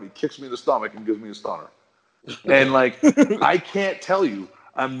standing in front of me, kicks me in the stomach, and gives me a stunner. And like, I can't tell you,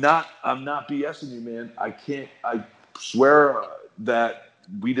 I'm not BSing you, man. I swear that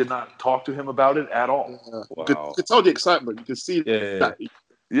we did not talk to him about it at all. Wow. You could tell the excitement. You could see that.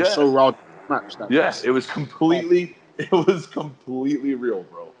 Yeah. So round match. Yes, it was completely real,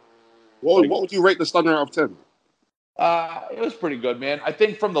 bro. What would you rate the stunner out of 10? It was pretty good, man. I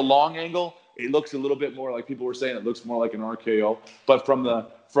think from the long angle, it looks a little bit more like people were saying. It looks more like an RKO. But from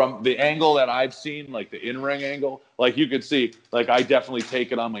the angle that I've seen, like the in-ring angle, like you could see, like I definitely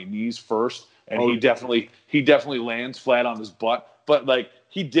take it on my knees first, and he definitely lands flat on his butt. But like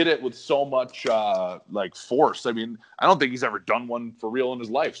he did it with so much like force. I mean, I don't think he's ever done one for real in his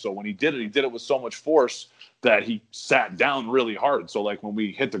life. So when he did it with so much force that he sat down really hard. So like when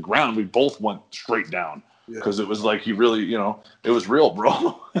we hit the ground, we both went straight down. Because it was like he really, it was real,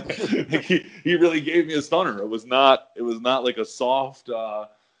 bro. he really gave me a stunner. It was not like a soft,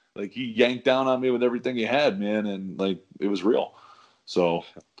 like he yanked down on me with everything he had, man, and like it was real. So,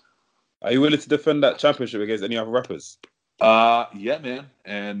 are you willing to defend that championship against any other rappers? Yeah, man,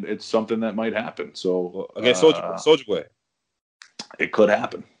 and it's something that might happen. So against Soulja Boy, it could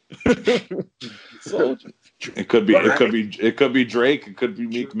happen. It could be Drake. It could be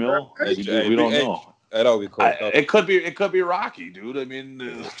Meek Mill. We don't know. That'll be cool. It could be Rocky, dude. I mean,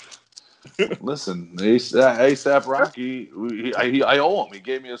 listen, ASAP Rocky. I owe him. He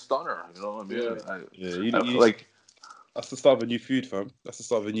gave me a stunner. You know what I mean? Like that's the start of a new feud, fam. That's the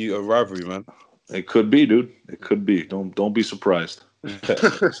start of a new rivalry, man. It could be, dude. It could be. Don't be surprised.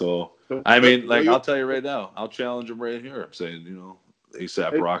 So I mean, like I'll tell you right now, I'll challenge him right here. I'm saying,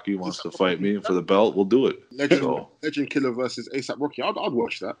 ASAP Rocky wants to fight me for the belt, we'll do it. Legend Killer versus ASAP Rocky. I'd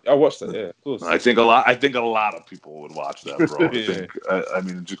watch that. I'll watch that. Yeah, of course. I think a lot of people would watch that, bro. I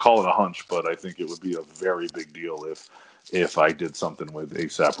mean, to call it a hunch, but I think it would be a very big deal if I did something with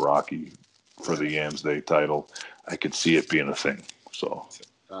ASAP Rocky for the Yams Day title. I could see it being a thing. So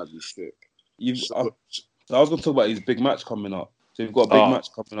that'd be sick. I was going to talk about his big match coming up. So you've got a big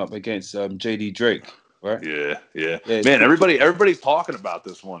match coming up against JD Drake. Right? Yeah. Man, everybody's talking about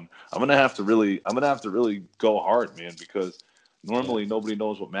this one. I'm gonna have to really go hard, man, because normally nobody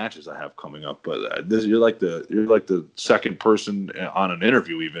knows what matches I have coming up. But you're like the second person on an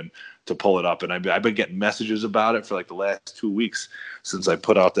interview even to pull it up, and I've been getting messages about it for like the last 2 weeks since I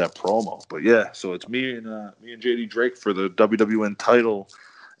put out that promo. But yeah, so it's me and JD Drake for the WWN title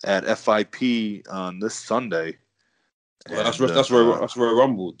at FIP on this Sunday. Well, that's Royal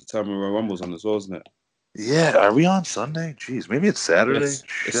Rumble. The time when Royal Rumble's on as well, isn't it? Yeah, are we on Sunday? Jeez, maybe it's Saturday.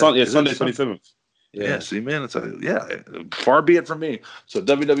 It's Sunday 27th. Yeah, see, man, far be it from me. So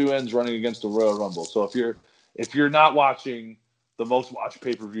WWN's running against the Royal Rumble. So if you're not watching the most watched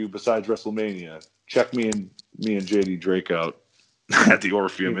pay-per-view besides WrestleMania, check me and JD Drake out at the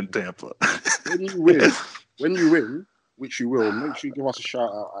Orpheum in Tampa. When you win, which you will, make sure you give us a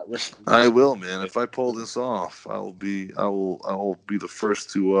shout out at wrestling. I will, man. If I pull this off, I will be the first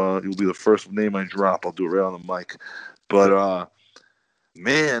to. You'll be the first name I drop. I'll do it right on the mic. But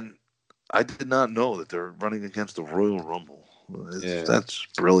man, I did not know that they're running against the Royal Rumble. That's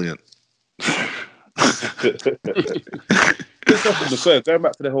brilliant. Going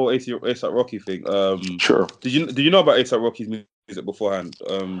back to the whole ASAP Rocky thing. Sure. Did you know about ASAP Rocky's music beforehand?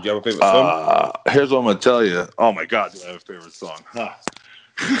 Do you have a favorite song? Here's what I'm gonna tell you. Oh my God, do I have a favorite song? Huh.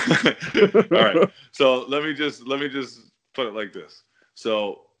 All right. So let me just put it like this.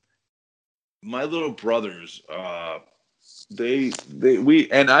 So my little brothers, and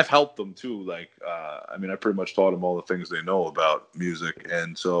I've helped them too. Like, I pretty much taught them all the things they know about music,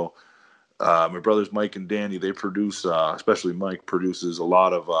 and so. My brothers Mike and Danny, they produce, especially Mike produces a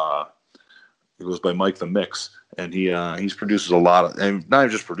lot of. It goes by Mike the Mix, and he produces a lot of, and not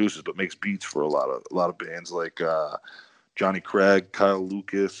even just produces, but makes beats for a lot of bands like Johnny Craig, Kyle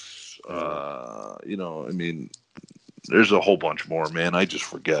Lucas. There's a whole bunch more, man. I just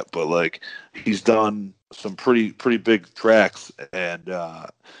forget, but like he's done some pretty big tracks, and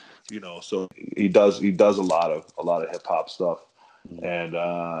so he does a lot of hip hop stuff. And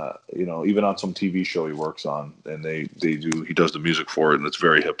even on some TV show he works on, and he does the music for it, and it's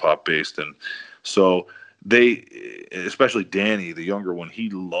very hip hop based. And so especially Danny, the younger one,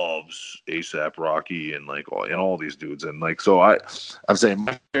 he loves ASAP Rocky and all these dudes. And like, so I'm saying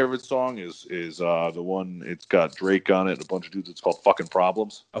my favorite song is the one, it's got Drake on it and a bunch of dudes. It's called Fucking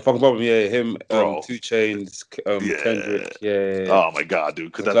Problems. Fucking Problem, yeah, him, 2 Chainz, Kendrick, yeah. Oh my God,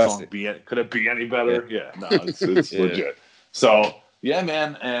 dude, could that song could it be any better? Yeah, no, it's legit. So yeah,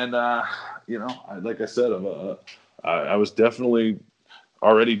 man, and like I said, I was definitely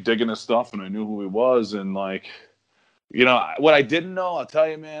already digging his stuff, and I knew who he was, and what I didn't know, I'll tell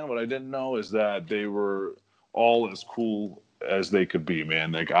you, man, what I didn't know is that they were all as cool as they could be,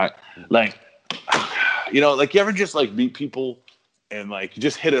 man. You ever just meet people and you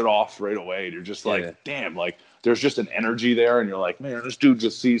just hit it off right away, and you're just damn, there's just an energy there, and you're like, man, this dude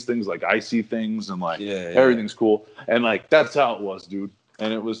just sees things like I see things, and everything's cool, and that's how it was, dude.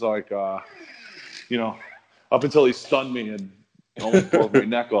 And it was up until he stunned me and almost broke my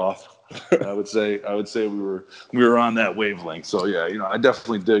neck off. I would say we were on that wavelength. So yeah, I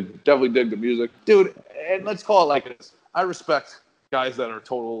definitely dig the music, dude. And let's call it like this. I respect guys that are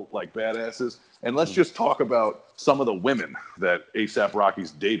total badasses, and let's just talk about some of the women that ASAP Rocky's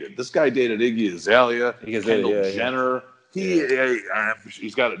dated. This guy dated Iggy Azalea, Kendall Jenner.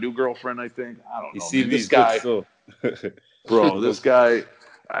 He's got a new girlfriend, I think. I don't know. This guy, bro. This guy.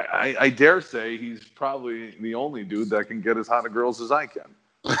 I dare say he's probably the only dude that can get as hot of girls as I can.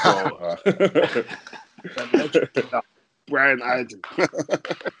 So, Brian Idol.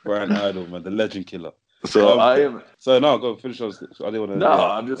 Brian Idol, man, the legend killer. So I am. So no, go finish. I didn't want to. No,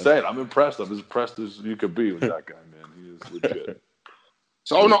 I'm just saying. I'm impressed. I'm as impressed as you could be with that guy, man. He is legit.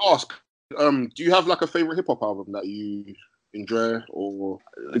 So I want to ask, do you have a favorite hip hop album that you enjoy, or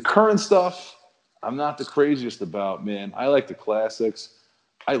the current stuff? I'm not the craziest about, man. I like the classics.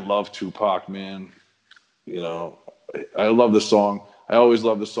 I love Tupac, man. I love the song. I always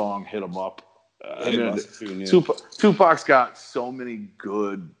love the song "Hit 'Em Up." Tupac's got so many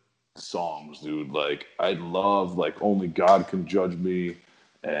good songs, dude. I love "Only God Can Judge Me,"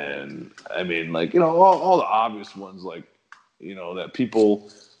 and all the obvious ones, that people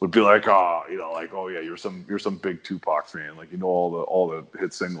would be like, oh yeah, you're some big Tupac fan, all the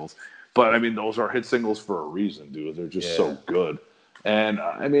hit singles. But those are hit singles for a reason, dude. They're just so good. And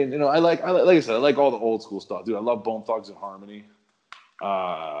I like I said, I like all the old school stuff, dude. I love Bone Thugs and Harmony. I'm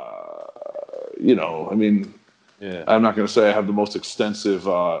not going to say I have the most extensive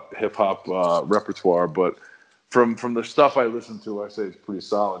hip hop repertoire, but from the stuff I listen to, I say it's pretty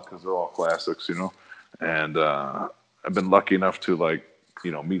solid because they're all classics, And I've been lucky enough to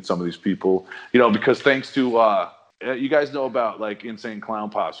meet some of these people, because thanks to you guys know about Insane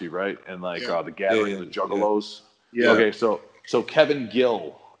Clown Posse, right? And the Gathering of the Juggalos. Yeah. Okay, so Kevin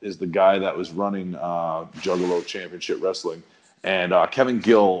Gill is the guy that was running Juggalo Championship Wrestling, and Kevin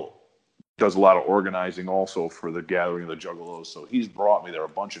Gill does a lot of organizing also for the Gathering of the Juggalos. So he's brought me there a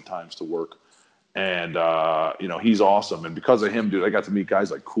bunch of times to work, and he's awesome. And because of him, dude, I got to meet guys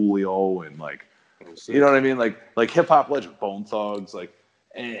like Coolio and you know what I mean, like hip hop legend Bone Thugs,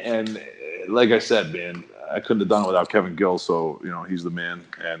 and like I said, man, I couldn't have done it without Kevin Gill. So he's the man,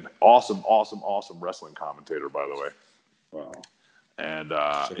 and awesome wrestling commentator, by the way. Wow. And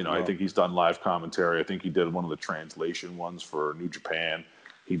I think he's done live commentary. I think he did one of the translation ones for New Japan.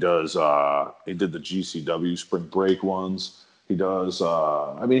 He did the GCW Spring Break ones. He does.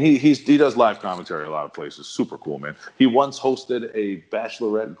 I mean, he does live commentary a lot of places. Super cool, man. He once hosted a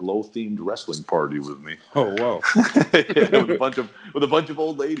Bachelorette glow themed wrestling party with me. Oh wow! Yeah, with a bunch of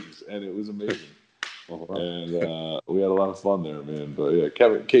old ladies, and it was amazing. Oh, wow. And we had a lot of fun there, man. But yeah,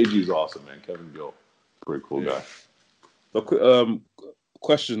 KG's awesome, man. Kevin Gill, pretty cool guy. The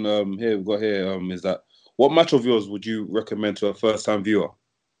question here we've got here is that what match of yours would you recommend to a first time viewer?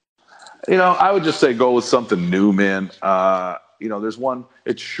 I would just say go with something new, man. There's one.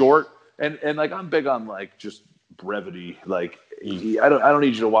 It's short, and like I'm big on like just brevity. Like I don't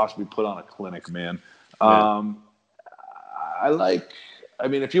need you to watch me put on a clinic, man. Yeah. I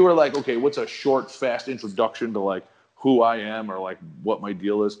mean, if you were like, okay, what's a short, fast introduction to like who I am or like what my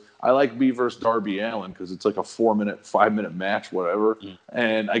deal is? I like me versus Darby Allin because it's like a 4-minute, 5-minute match, whatever,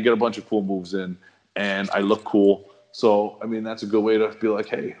 and I get a bunch of cool moves in, and I look cool. So, I mean, that's a good way to be like,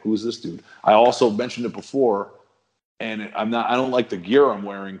 hey, who's this dude? I also mentioned it before, and I don't like the gear I'm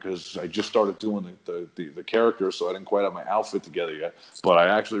wearing because I just started doing the character, so I didn't quite have my outfit together yet. But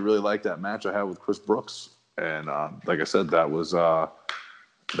I actually really liked that match I had with Chris Brooks. And like I said, that was, I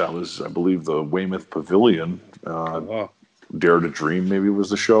believe, the Weymouth Pavilion. Dare to Dream maybe was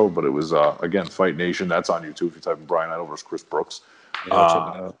the show, but it was, again, Fight Nation. That's on YouTube if you type in Brian Idol versus Chris Brooks. Yeah,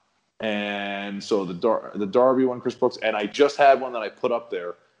 check it out. And so the Darby one, Chris Brooks, and I just had one that I put up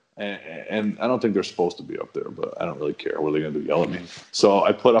there, and I don't think they're supposed to be up there, but I don't really care. What are they going to do, yell at me? So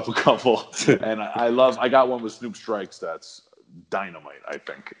I put up a couple, and I got one with Snoop Strikes that's dynamite, I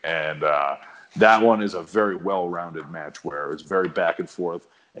think, and that one is a very well-rounded match where it's very back and forth,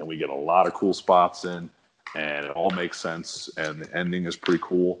 and we get a lot of cool spots in, and it all makes sense, and the ending is pretty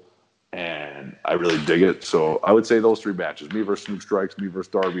cool. And I really dig it. So I would say those 3 matches: me versus Snoop Strikes, me versus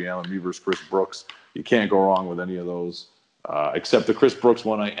Darby Allin, me versus Chris Brooks. You can't go wrong with any of those. Except the Chris Brooks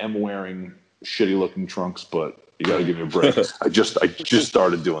one, I am wearing shitty looking trunks, but you got to give me a break. I just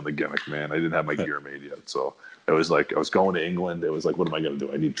started doing the gimmick, man. I didn't have my gear made yet. So it was like I was going to England. It was like, what am I going to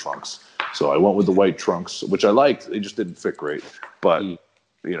do? I need trunks. So I went with the white trunks, which I liked. They just didn't fit great. But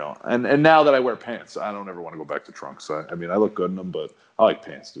and now that I wear pants, I don't ever want to go back to trunks. I mean, I look good in them, but I like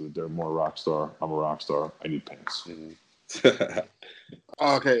pants, dude. They're more rock star. I'm a rock star. I need pants.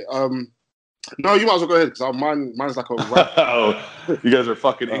 Okay. No, you might as well go ahead because mine's like a rap. Oh, you guys are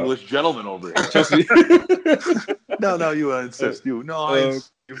fucking English gentlemen over here. Trust me. No, you insist. I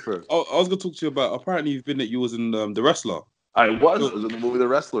insist you first. I was gonna talk to you about. Apparently, you was in The Wrestler. I was in the movie The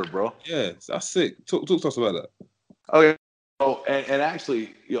Wrestler, bro. Yeah, that's sick. Talk to us about that. Okay. Oh, and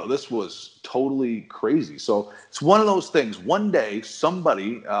actually, this was totally crazy. So it's one of those things. One day,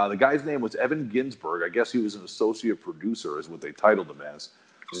 somebody, the guy's name was Evan Ginsberg. I guess he was an associate producer, is what they titled him as.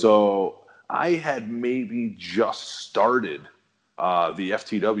 Yeah. So I had maybe just started the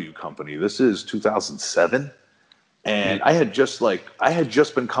FTW company. This is 2007, and I had just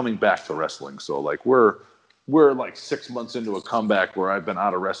been coming back to wrestling. So like we're like 6 months into a comeback where I've been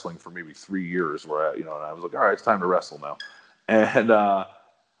out of wrestling for maybe 3 years. Where and I was like, all right, it's time to wrestle now. And I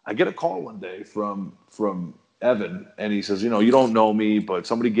get a call one day from Evan, and he says, you don't know me, but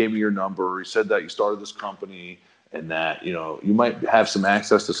somebody gave me your number. He said that you started this company and that, you might have some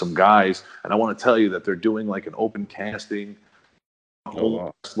access to some guys. And I want to tell you that they're doing like an open casting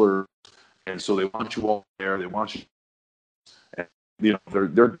wrestlers. And so they want you all there. They want you. And, they're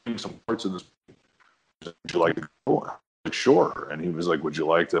doing some parts in this. Would you like to go? I'm like, sure. And he was like, would you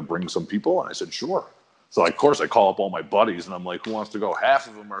like to bring some people? And I said, sure. So, of course, I call up all my buddies, and I'm like, who wants to go? Half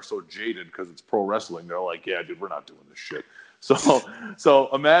of them are so jaded because it's pro wrestling. They're like, yeah, dude, we're not doing this shit. So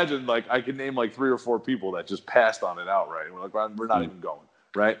imagine, like, I can name, like, 3 or 4 people that just passed on it outright. And we're like, we're not even going,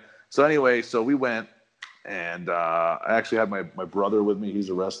 right? So, anyway, so we went, and I actually had my brother with me. He's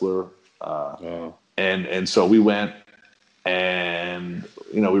a wrestler. And so we went, and,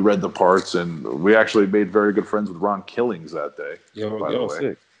 we read the parts, and we actually made very good friends with Ron Killings that day, by the way.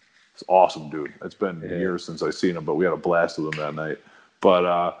 Sick. It's awesome, dude. It's been years since I've seen him, but we had a blast with him that night.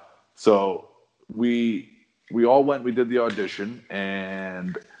 But so we all went. We did the audition,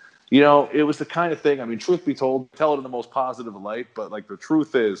 and it was the kind of thing. I mean, truth be told, tell it in the most positive light. But like the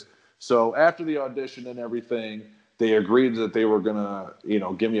truth is, so after the audition and everything, they agreed that they were gonna,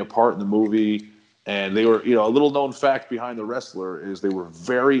 give me a part in the movie. And they were, a little known fact behind The Wrestler is they were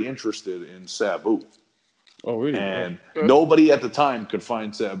very interested in Sabu. Oh, really? And nobody at the time could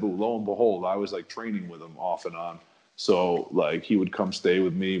find Sabu. Lo and behold, I was like training with him off and on. So like he would come stay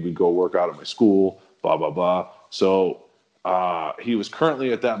with me. We'd go work out at my school, blah, blah, blah. So he was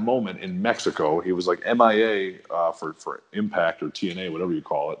currently at that moment in Mexico. He was like MIA for Impact or TNA, whatever you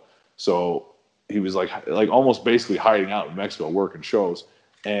call it. So he was like almost basically hiding out in Mexico, working shows.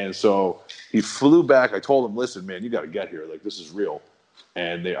 And so he flew back. I told him, listen, man, you got to get here. Like, this is real.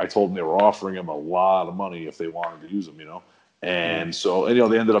 And I told them they were offering him a lot of money if they wanted to use him, And so, and,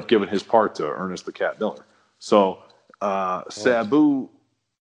 they ended up giving his part to Ernest the Cat Miller. So Sabu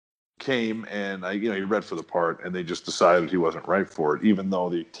came and, he read for the part, and they just decided he wasn't right for it, even though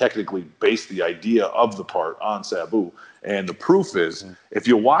they technically based the idea of the part on Sabu. And the proof is, if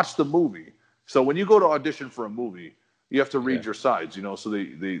you watch the movie, so when you go to audition for a movie, you have to read your sides, So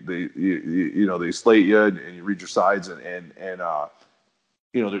they slate you and you read your sides and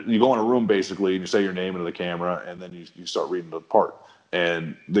you go in a room basically and you say your name into the camera and then you start reading the part.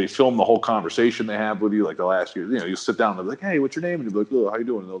 And they film the whole conversation they have with you. Like they'll ask you, you sit down and they'll be like, hey, what's your name? And you'll be like, oh, how you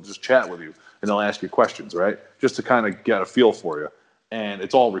doing? And they'll just chat with you and they'll ask you questions, right? Just to kind of get a feel for you. And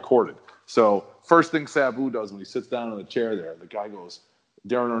it's all recorded. So first thing Sabu does when he sits down in the chair there, the guy goes,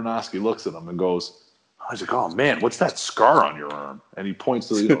 Darren Aronofsky looks at him and goes, I was like, oh man, what's that scar on your arm? And he points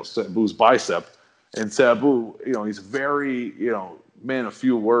to Sabu's bicep. And Sabu, he's very, man of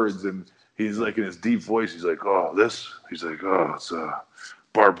few words, and he's like in his deep voice, he's like, it's a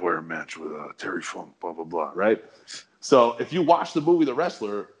barbed wire match with Terry Funk, blah blah blah, right? So if you watch the movie The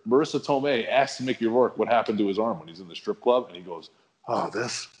Wrestler, Marissa Tomei asks Mickey Rourke what happened to his arm when he's in the strip club, and he goes,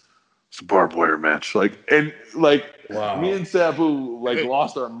 it's a barbed wire match. Me and Sabu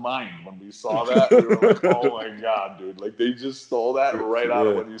lost our mind when we saw that. We were like, oh my God, dude. They just stole that right out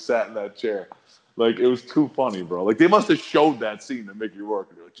of when you sat in that chair. It was too funny, bro. They must have showed that scene to Mickey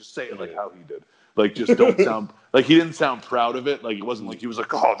Rourke. Just say it how he did. Just don't sound he didn't sound proud of it. It wasn't he was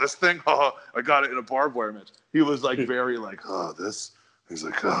like, oh, this thing, I got it in a barbed wire match. He was very this. He's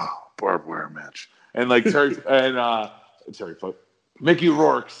like, barbed wire match. And Terry Mickey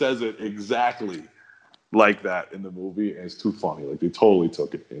Rourke says it exactly like that in the movie, and it's too funny. They totally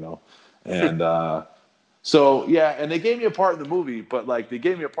took it, And so yeah, and they gave me a part in the movie, but they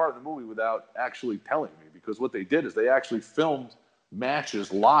gave me a part in the movie without actually telling me, because what they did is they actually filmed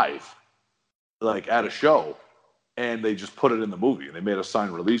matches live, at a show, and they just put it in the movie, and they made us sign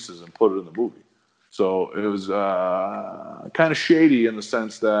releases and put it in the movie. So it was kind of shady in the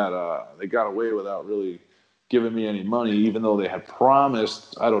sense that they got away without really giving me any money, even though they had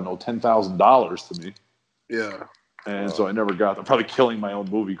promised, I don't know, $10,000 to me. Yeah. And so I never got them. Probably killing my own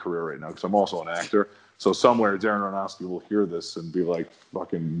movie career right now because I'm also an actor. So somewhere Darren Aronofsky will hear this and be like,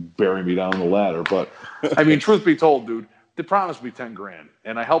 fucking bury me down the ladder. But I mean, truth be told, dude, they promised me $10,000,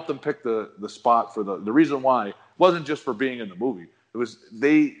 and I helped them pick the spot for the reason why wasn't just for being in the movie. It was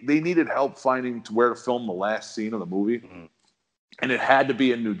they needed help finding where to film the last scene of the movie, and it had to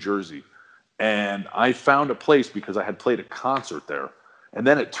be in New Jersey. And I found a place because I had played a concert there. And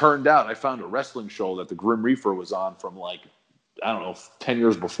then it turned out I found a wrestling show that the Grim Reaper was on from 10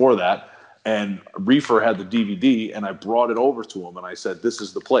 years before that. And Reefer had the DVD, and I brought it over to him, and I said, this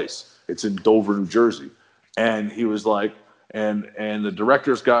is the place. It's in Dover, New Jersey. And he was like, and the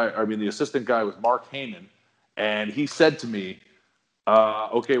the assistant guy was Mark Heyman, and he said to me,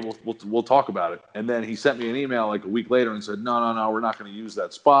 okay, we'll talk about it. And then he sent me an email a week later and said, no, we're not going to use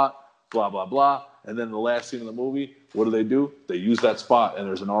that spot. Blah, blah, blah. And then the last scene of the movie, what do? They use that spot, and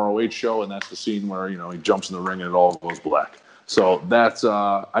there's an ROH show, and that's the scene where, he jumps in the ring and it all goes black. So that's,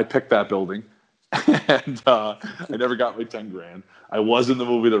 I picked that building, and I never got my $10,000. I was in the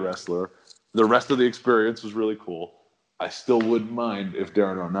movie The Wrestler. The rest of the experience was really cool. I still wouldn't mind if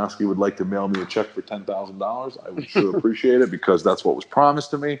Darren Aronofsky would like to mail me a check for $10,000. I would sure appreciate it, because that's what was promised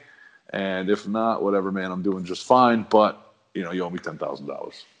to me. And if not, whatever, man, I'm doing just fine. But, you owe me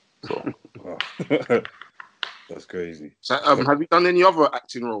 $10,000. So that's crazy. So, have you done any other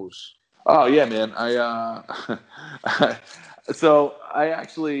acting roles? Oh yeah, man. So I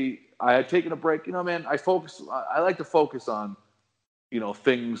had taken a break. Man, I like to focus on,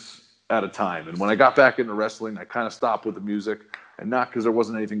 things at a time. And when I got back into wrestling, I kind of stopped with the music, and not because there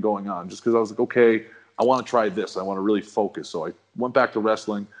wasn't anything going on, just because I was like, okay, I want to try this. I want to really focus. So I went back to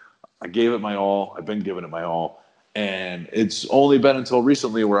wrestling. I gave it my all. I've been giving it my all. And it's only been until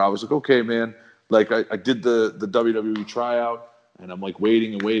recently where I was like, okay, man, I did the WWE tryout, and I'm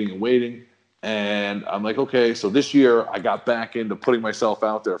waiting. And I'm like, okay, so this year I got back into putting myself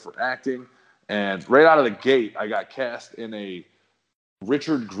out there for acting. And right out of the gate, I got cast in a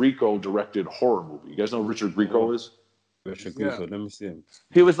Richard Grieco directed horror movie. You guys know who Richard Grieco is? Richard Grieco, let me see him.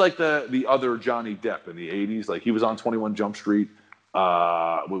 He was like the other Johnny Depp in the 80s. He was on 21 Jump Street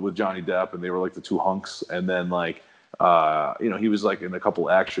with Johnny Depp, and they were the two hunks. And then he was in a couple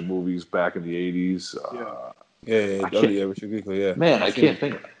action movies back in the 80s. Richard Grieco, yeah. Man, I can't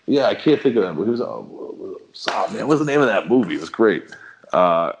think of that movie. He was man, what's the name of that movie? It was great.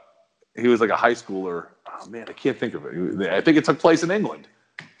 He was a high schooler. Oh man, I can't think of it. I think it took place in England.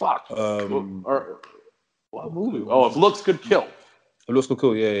 Fuck. Um, What movie? Oh, If Looks Could Kill. It looks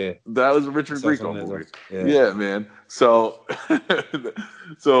cool. Yeah. That was a Richard Grieco movie. Yeah, man. So,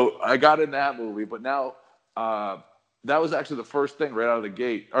 so I got in that movie, but now that was actually the first thing right out of the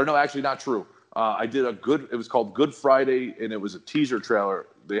gate. Or no, actually not true. I did it was called Good Friday, and it was a teaser trailer.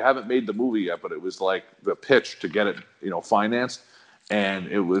 They haven't made the movie yet, but it was like the pitch to get it, financed. And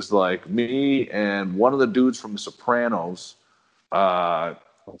it was like me and one of the dudes from The Sopranos. And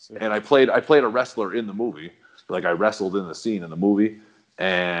I played a wrestler in the movie. Like I wrestled in the scene in the movie,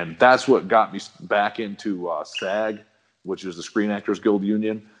 and that's what got me back into SAG, which is the Screen Actors Guild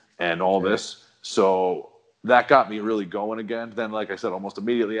Union, and all this. So that got me really going again. Then, like I said, almost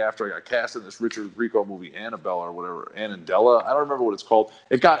immediately after I got cast in this Richard Grieco movie, Annabella or whatever, Annandella. I don't remember what it's called.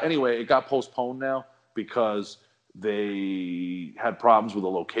 It got postponed now because they had problems with the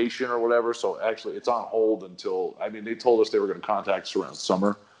location or whatever. So actually, it's on hold until. I mean, they told us they were going to contact us around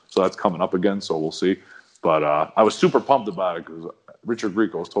summer, so that's coming up again. So we'll see. But I was super pumped about it because Richard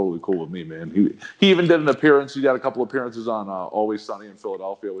Grieco was totally cool with me, man. He even did an appearance. He got a couple appearances on Always Sunny in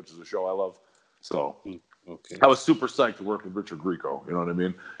Philadelphia, which is a show I love. So I was super psyched to work with Richard Grieco. You know what I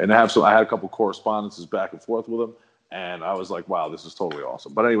mean? And I had a couple correspondences back and forth with him, and I was like, wow, this is totally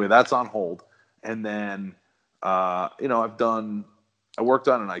awesome. But anyway, that's on hold. And then I worked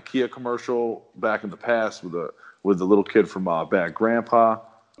on an IKEA commercial back in the past with the little kid from Bad Grandpa.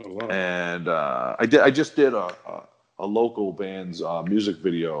 Oh, wow. And I just did a local band's music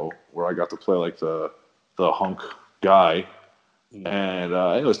video where I got to play like the hunk guy, and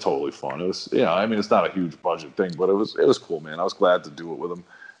it was totally fun. It was, it's not a huge budget thing, but it was cool, man. I was glad to do it with him.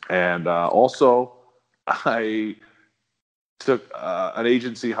 And also, I took an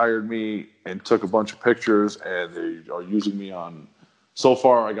agency hired me and took a bunch of pictures, and they are using me on. So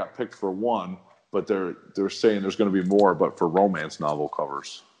far, I got picked for one, but they're saying there's going to be more, but for romance novel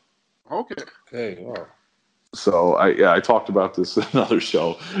covers. Okay. Wow. So I talked about this in another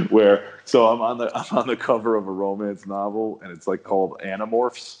show where I'm on the cover of a romance novel, and it's like called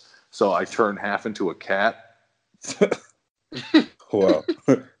Animorphs. So I turn half into a cat. Wow.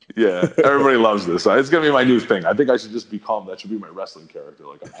 Yeah, everybody loves this. It's gonna be my new thing. I think I should just that should be my wrestling character.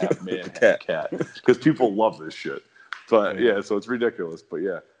 Like I'm half man, half cat, because people love this shit. But yeah, so it's ridiculous. But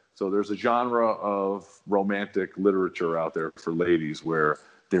yeah, so there's a genre of romantic literature out there for ladies where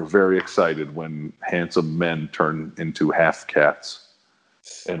they're very excited when handsome men turn into half cats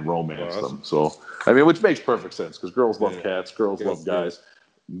and romance them. So, I mean, which makes perfect sense because girls love cats, girls love guys.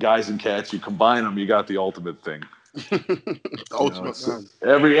 Guys and cats, you combine them, you got the ultimate thing.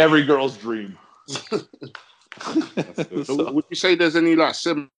 Every girl's dream. So, would you say there's any like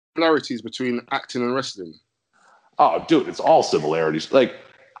similarities between acting and wrestling? Oh, dude, it's all similarities. Like,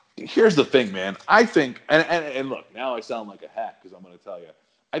 here's the thing, man. I think, and look, now I sound like a hack because I'm going to tell you.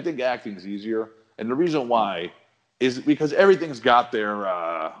 I think acting's easier, and the reason why is because everything's got their,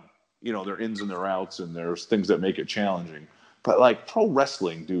 their ins and their outs, and there's things that make it challenging. But like pro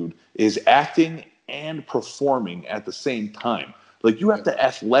wrestling, dude, is acting and performing at the same time. Like you have to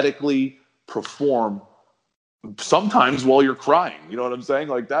athletically perform sometimes while you're crying. You know what I'm saying?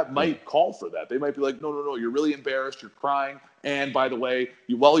 Like that might call for that. They might be like, no, you're really embarrassed, you're crying. And by the way,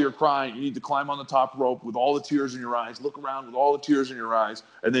 while you're crying, you need to climb on the top rope with all the tears in your eyes, look around with all the tears in your eyes,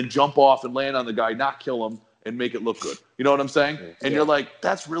 and then jump off and land on the guy, not kill him, and make it look good. You know what I'm saying? And you're like,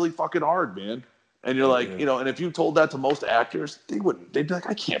 that's really fucking hard, man. And you're like, and if you told that to most actors, they'd be like,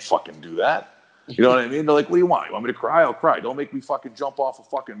 I can't fucking do that. You know what I mean? They're like, what do you want? You want me to cry? I'll cry. Don't make me fucking jump off a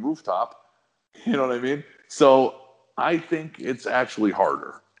fucking rooftop. You know what I mean? So I think it's actually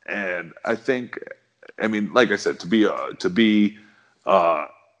harder. And I think, like I said, to be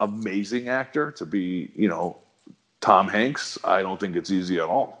amazing actor, to be, Tom Hanks, I don't think it's easy at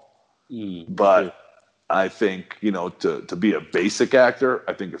all. But I think, to be a basic actor,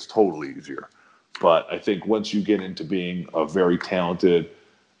 I think it's totally easier. But I think once you get into being a very talented,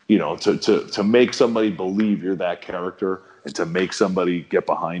 to make somebody believe you're that character and to make somebody get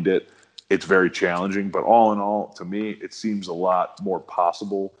behind it, it's very challenging. But all in all, to me, it seems a lot more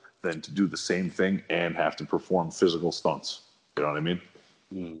possible than to do the same thing and have to perform physical stunts. You know what I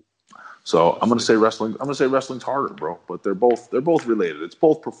mean? So I'm going to say wrestling. I'm going to say wrestling's harder, bro. But they're both related. It's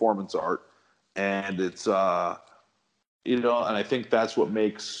both performance art, and it's and I think that's what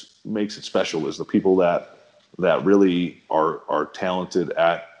makes it special is the people that really are talented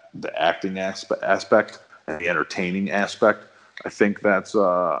at the acting aspect and the entertaining aspect. I think that's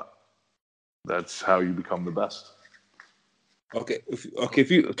how you become the best. Okay.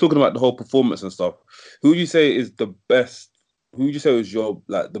 If you're talking about the whole performance and stuff, who would you say is the best? Who would you say was your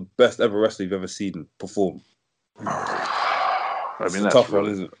the best ever wrestler you've ever seen perform? I mean, a that's tough really,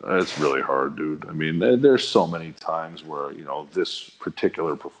 one, isn't it? it's really hard, dude. I mean, there's so many times where, this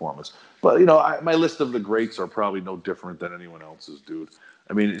particular performance. But, my list of the greats are probably no different than anyone else's, dude.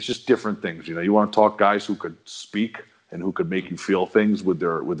 I mean, it's just different things. You want to talk guys who could speak and who could make you feel things with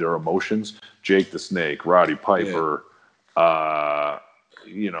their emotions. Jake the Snake, Roddy Piper,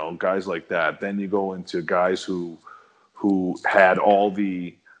 guys like that. Then you go into guys who had all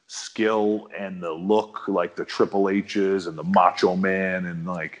the skill and the look, like the Triple H's and the Macho Man, and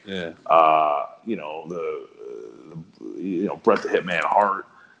like the Bret the Hitman Hart,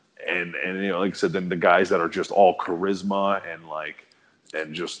 and like I said, then the guys that are just all charisma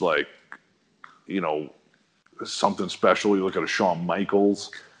and just like something special. You look at a Shawn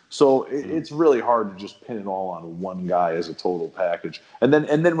Michaels. So it's really hard to just pin it all on one guy as a total package. And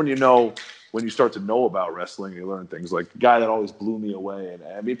then when you start to know about wrestling, you learn things like the guy that always blew me away. And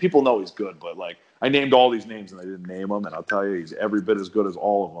I mean, people know he's good, but like I named all these names and I didn't name them, and I'll tell you, he's every bit as good as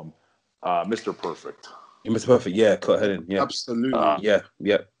all of them. Mr. Perfect. Mr. Perfect, yeah, Kurt Hennig, yeah, Absolutely,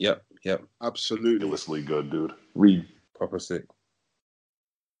 yeah, absolutely, ridiculously good, dude. Reed, proper sick.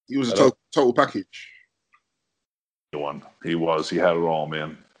 He was a total package. He had it all,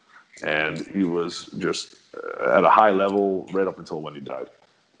 man. And he was just at a high level right up until when he died.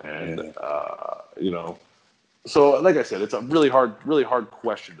 And, so like I said, it's a really hard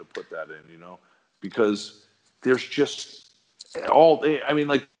question to put that in, because there's just like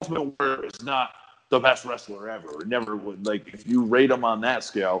Ultimate Warrior is not the best wrestler ever. Never would. Like, if you rate him on that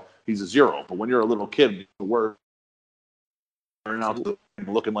scale, he's a 0. But when you're a little kid, we're out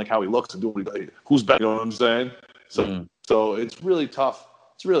looking like how he looks and doing what he does, who's better, you know what I'm saying? So it's really tough.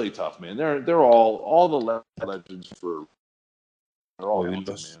 It's really tough, man. They're all the legends they're all talented,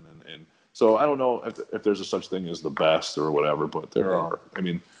 man. And so I don't know if there's a such thing as the best or whatever, but there are. I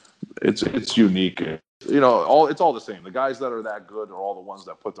mean, it's unique. It's all the same. The guys that are that good are all the ones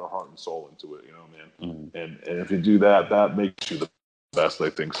that put their heart and soul into it, man. And if you do that, that makes you the best,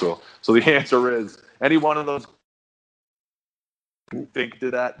 I think. So the answer is any one of those who think to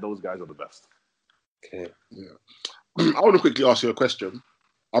that, those guys are the best. Okay. Yeah. I want to quickly ask you a question.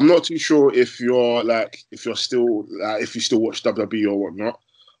 I'm not too sure if you still watch WWE or whatnot,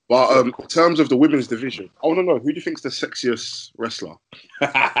 but in terms of the women's division, I want to know, who do you think is the sexiest wrestler?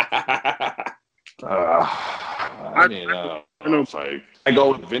 I don't know if I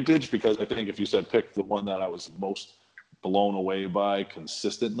go with vintage, because I think if you said pick the one that I was most blown away by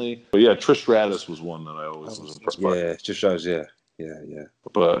consistently, but yeah, Trish Stratus was one that I always was impressed by. Yeah, Trish Stratus, yeah.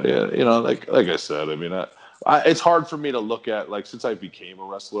 But yeah, like I said, I mean, it's hard for me to look at, like, since I became a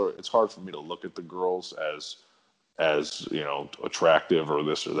wrestler, it's hard for me to look at the girls as attractive or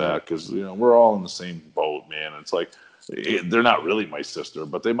this or that, because we're all in the same boat, man. It's like they're not really my sister,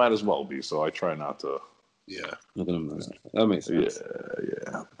 but they might as well be. So I try not to. Yeah, that makes sense.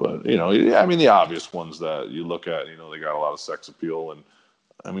 Yeah. But I mean, the obvious ones that you look at, they got a lot of sex appeal, and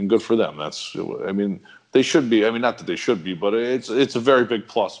I mean, good for them. They should be. I mean, not that they should be, but it's a very big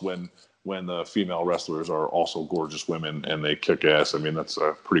plus when the female wrestlers are also gorgeous women and they kick ass. I mean, that's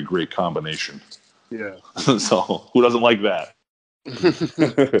a pretty great combination. Yeah. So who doesn't like that?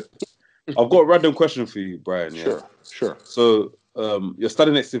 I've got a random question for you, Brian. Yeah? Sure. So you're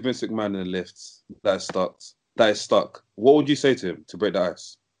standing next to Vince McMahon in the lift. That is stuck. What would you say to him to break the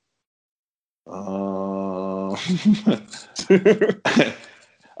ice?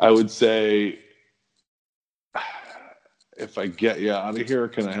 I would say, if I get you out of here,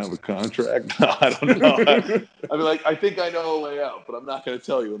 can I have a contract? No, I don't know. I mean, like, I think I know a way out, but I'm not going to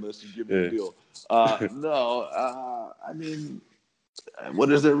tell you unless you give me a deal. I mean,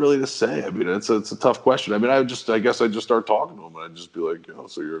 what is there really to say? I mean, it's a tough question. I mean, I guess I'd just start talking to him, and I'd just be like,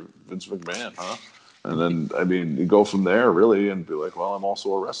 so you're Vince McMahon, huh? And then, I mean, you go from there, really, and be like, well, I'm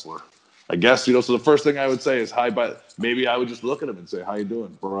also a wrestler. I guess, so the first thing I would say is, maybe I would just look at him and say, how you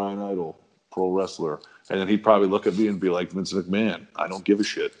doing? Brian Idol, pro wrestler. And then he'd probably look at me and be like, Vince McMahon, I don't give a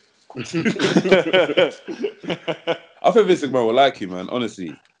shit. I think Vince McMahon will like you, man,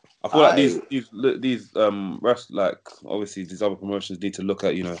 honestly. I feel like these obviously these other promotions need to look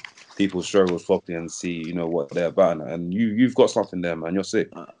at, people's struggles properly and see, what they're about. And you've got something there, man. You're sick.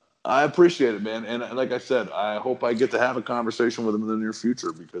 I appreciate it, man. And like I said, I hope I get to have a conversation with him in the near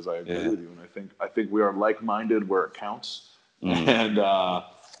future, because I agree with you. And I think we are like-minded where it counts. And I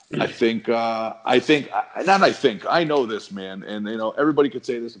know this, man. And, everybody could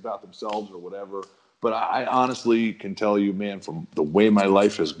say this about themselves or whatever. But I honestly can tell you, man, from the way my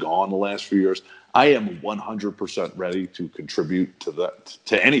life has gone the last few years, I am 100% ready to contribute to that,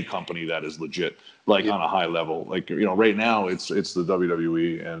 to any company that is legit, like on a high level. Like, right now it's the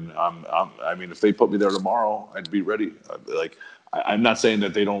WWE, and I mean, if they put me there tomorrow, I'd be ready. I'm not saying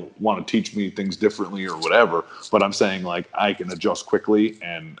that they don't want to teach me things differently or whatever, but I'm saying like I can adjust quickly.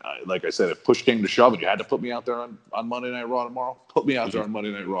 And like I said, if push came to shove and you had to put me out there on Monday Night Raw tomorrow, put me out there on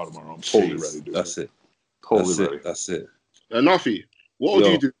Monday Night Raw tomorrow. I'm totally ready, dude. That's it. Totally ready. That's it. Nafi, what would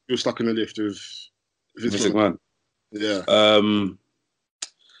you do if you're stuck in the lift with Vince McMahon? Yeah.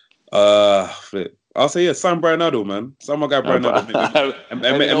 Flip. I'll say sign Brian Idol, man. Sign my guy Brian Idol and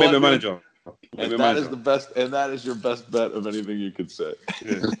make me manager. And that is the best, and that is your best bet of anything you could say.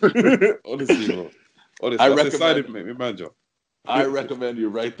 Yeah. Honestly, bro. I recommend make me manager. I recommend you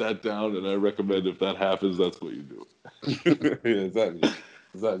write that down, and I recommend if that happens, that's what you do. Yeah, exactly.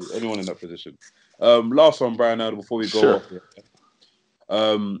 Anyone in that position. Last one, Brian Idol, before we go off here.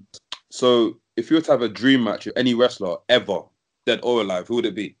 So if you were to have a dream match with any wrestler ever, dead or alive, who would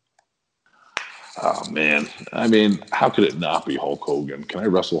it be? Oh man, I mean, how could it not be Hulk Hogan? Can I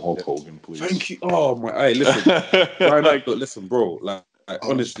wrestle Hulk Hogan, please? Thank you. Oh my, hey, listen, Brian Idol, listen, bro. Like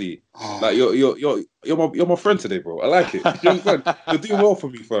honestly, like you're my friend today, bro. I like it. You understand? You're doing well for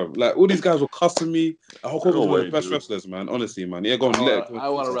me, fam. Like all these guys were cussing me. Hulk Hogan's one of the best wrestlers, man. Honestly, man. Yeah, go on. I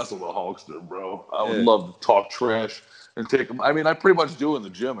want to wrestle the Hulkster, bro. I would love to talk trash and take him. I mean, I pretty much do in the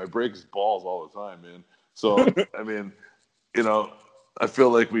gym. I break his balls all the time, man. So I mean, I feel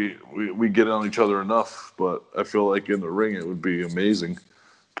like we get on each other enough, but I feel like in the ring it would be amazing.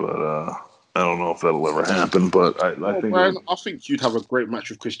 But I don't know if that'll ever happen. But I think Brian, I think you'd have a great match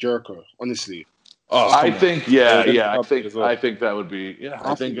with Chris Jericho. Honestly, I think I think that would be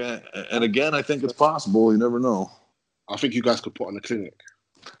I think and again I think it's possible. You never know. I think you guys could put on a clinic.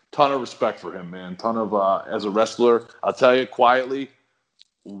 Ton of respect for him, man. Ton of as a wrestler. I'll tell you quietly,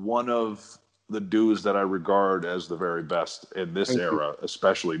 one of the dudes that I regard as the very best in this era,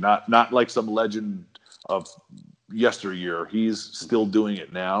 especially not like some legend of yesteryear. He's still doing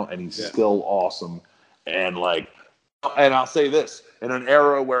it now, and he's still awesome. And I'll say this: in an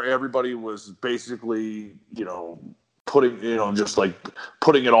era where everybody was basically, putting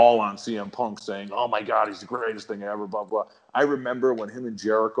it all on CM Punk, saying, "Oh my God, he's the greatest thing ever," blah blah. I remember when him and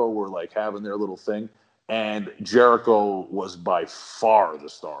Jericho were like having their little thing. And Jericho was by far the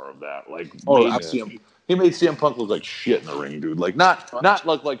star of that. He made CM Punk look like shit in the ring, dude. Like not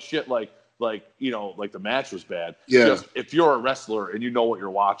look like shit, like the match was bad. Yeah. Just, if you're a wrestler and you know what you're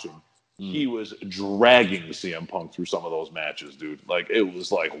watching, he was dragging CM Punk through some of those matches, dude. Like it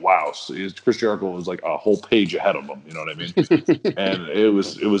was like wow. Chris Jericho was like a whole page ahead of him. You know what I mean? And it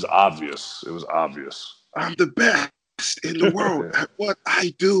was obvious. It was obvious. I'm the best in the world at what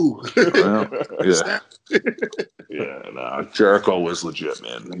I do. Jericho was legit,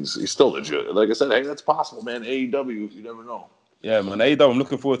 man. He's still legit. Like I said, hey, that's possible, man. AEW, you never know. Yeah, man. AEW, I'm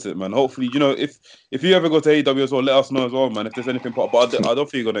looking forward to it, man. Hopefully, if you ever go to AEW as well, let us know as well, man. If there's anything, but I don't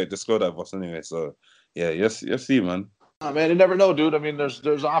think you're gonna disclose that with us anyway. So, yeah, yes, see, man. Man, you never know, dude. I mean,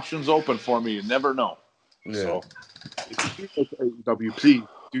 there's options open for me. You never know. Yeah. So, if you go to AEW, please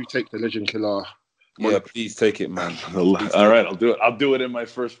do take the Legend Killer. Yeah, please take it, man. All right, I'll do it. I'll do it in my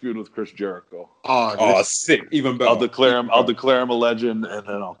first feud with Chris Jericho. Oh, sick! Even better. I'll declare him a legend, and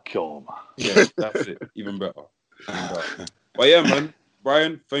then I'll kill him. Yeah, that's it. Even better. But yeah, man,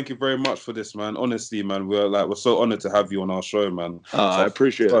 Brian, thank you very much for this, man. Honestly, man, we're so honored to have you on our show, man. I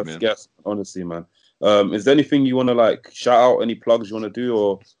appreciate it, man. Yes, honestly, man. Is there anything you want to shout out? Any plugs you want to do,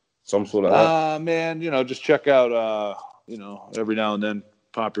 or some sort of that? Man, just check out, every now and then.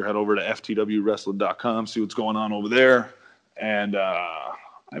 Pop your head over to ftwwrestling.com, see what's going on over there. And, I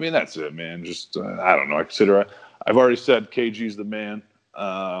mean, that's it, man. Just, I don't know. I've already said KG's the man.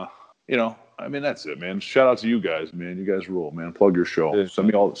 I mean, that's it, man. Shout out to you guys, man. You guys rule, man. Plug your show. Yeah, send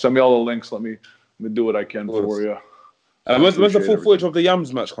me all the links. Let me do what I can for you. When's the full footage of the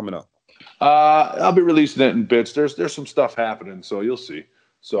Yams match coming up? I'll be releasing it in bits. There's some stuff happening, so you'll see.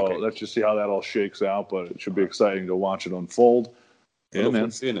 So let's just see how that all shakes out. But it should be exciting to watch it unfold. Yeah,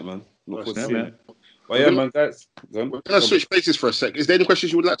 man. Seeing it, man. Look forward to seeing it. But yeah, man, guys. We're going to switch places for a sec. Is there any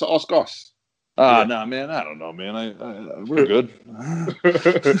questions you would like to ask us? No, man. I don't know, man. We're good.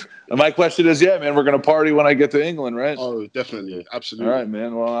 And my question is, man, we're going to party when I get to England, right? Oh, definitely. Absolutely. All right,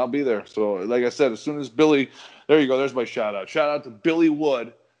 man. Well, I'll be there. So, like I said, as soon as Billy, there you go. There's my shout out. Shout out to Billy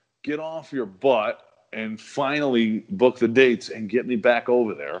Wood. Get off your butt and finally book the dates and get me back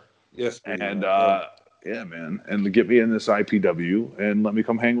over there. Yes. And, yeah, man. And get me in this IPW and let me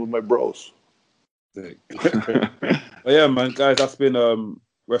come hang with my bros. But yeah, man, guys, that's been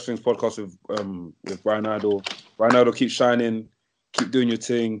Wrestling's podcast with Brian Idol. Brian Idol keeps shining. keep doing your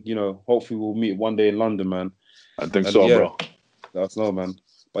thing. You know, hopefully we'll meet one day in London, man. I think And so, yeah, bro. let us know, man.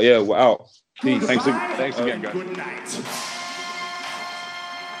 But yeah, we're out. Peace. Thanks again, guys. Good night.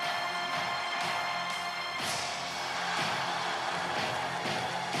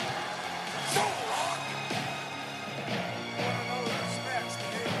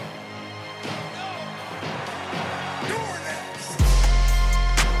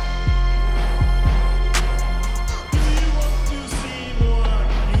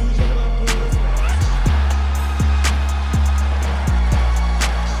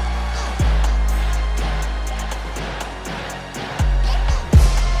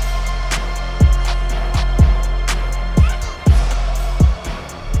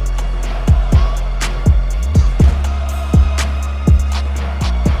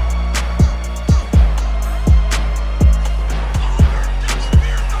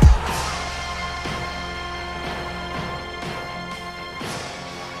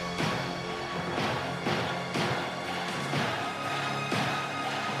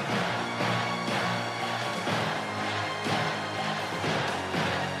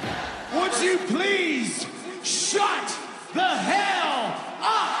 Would you please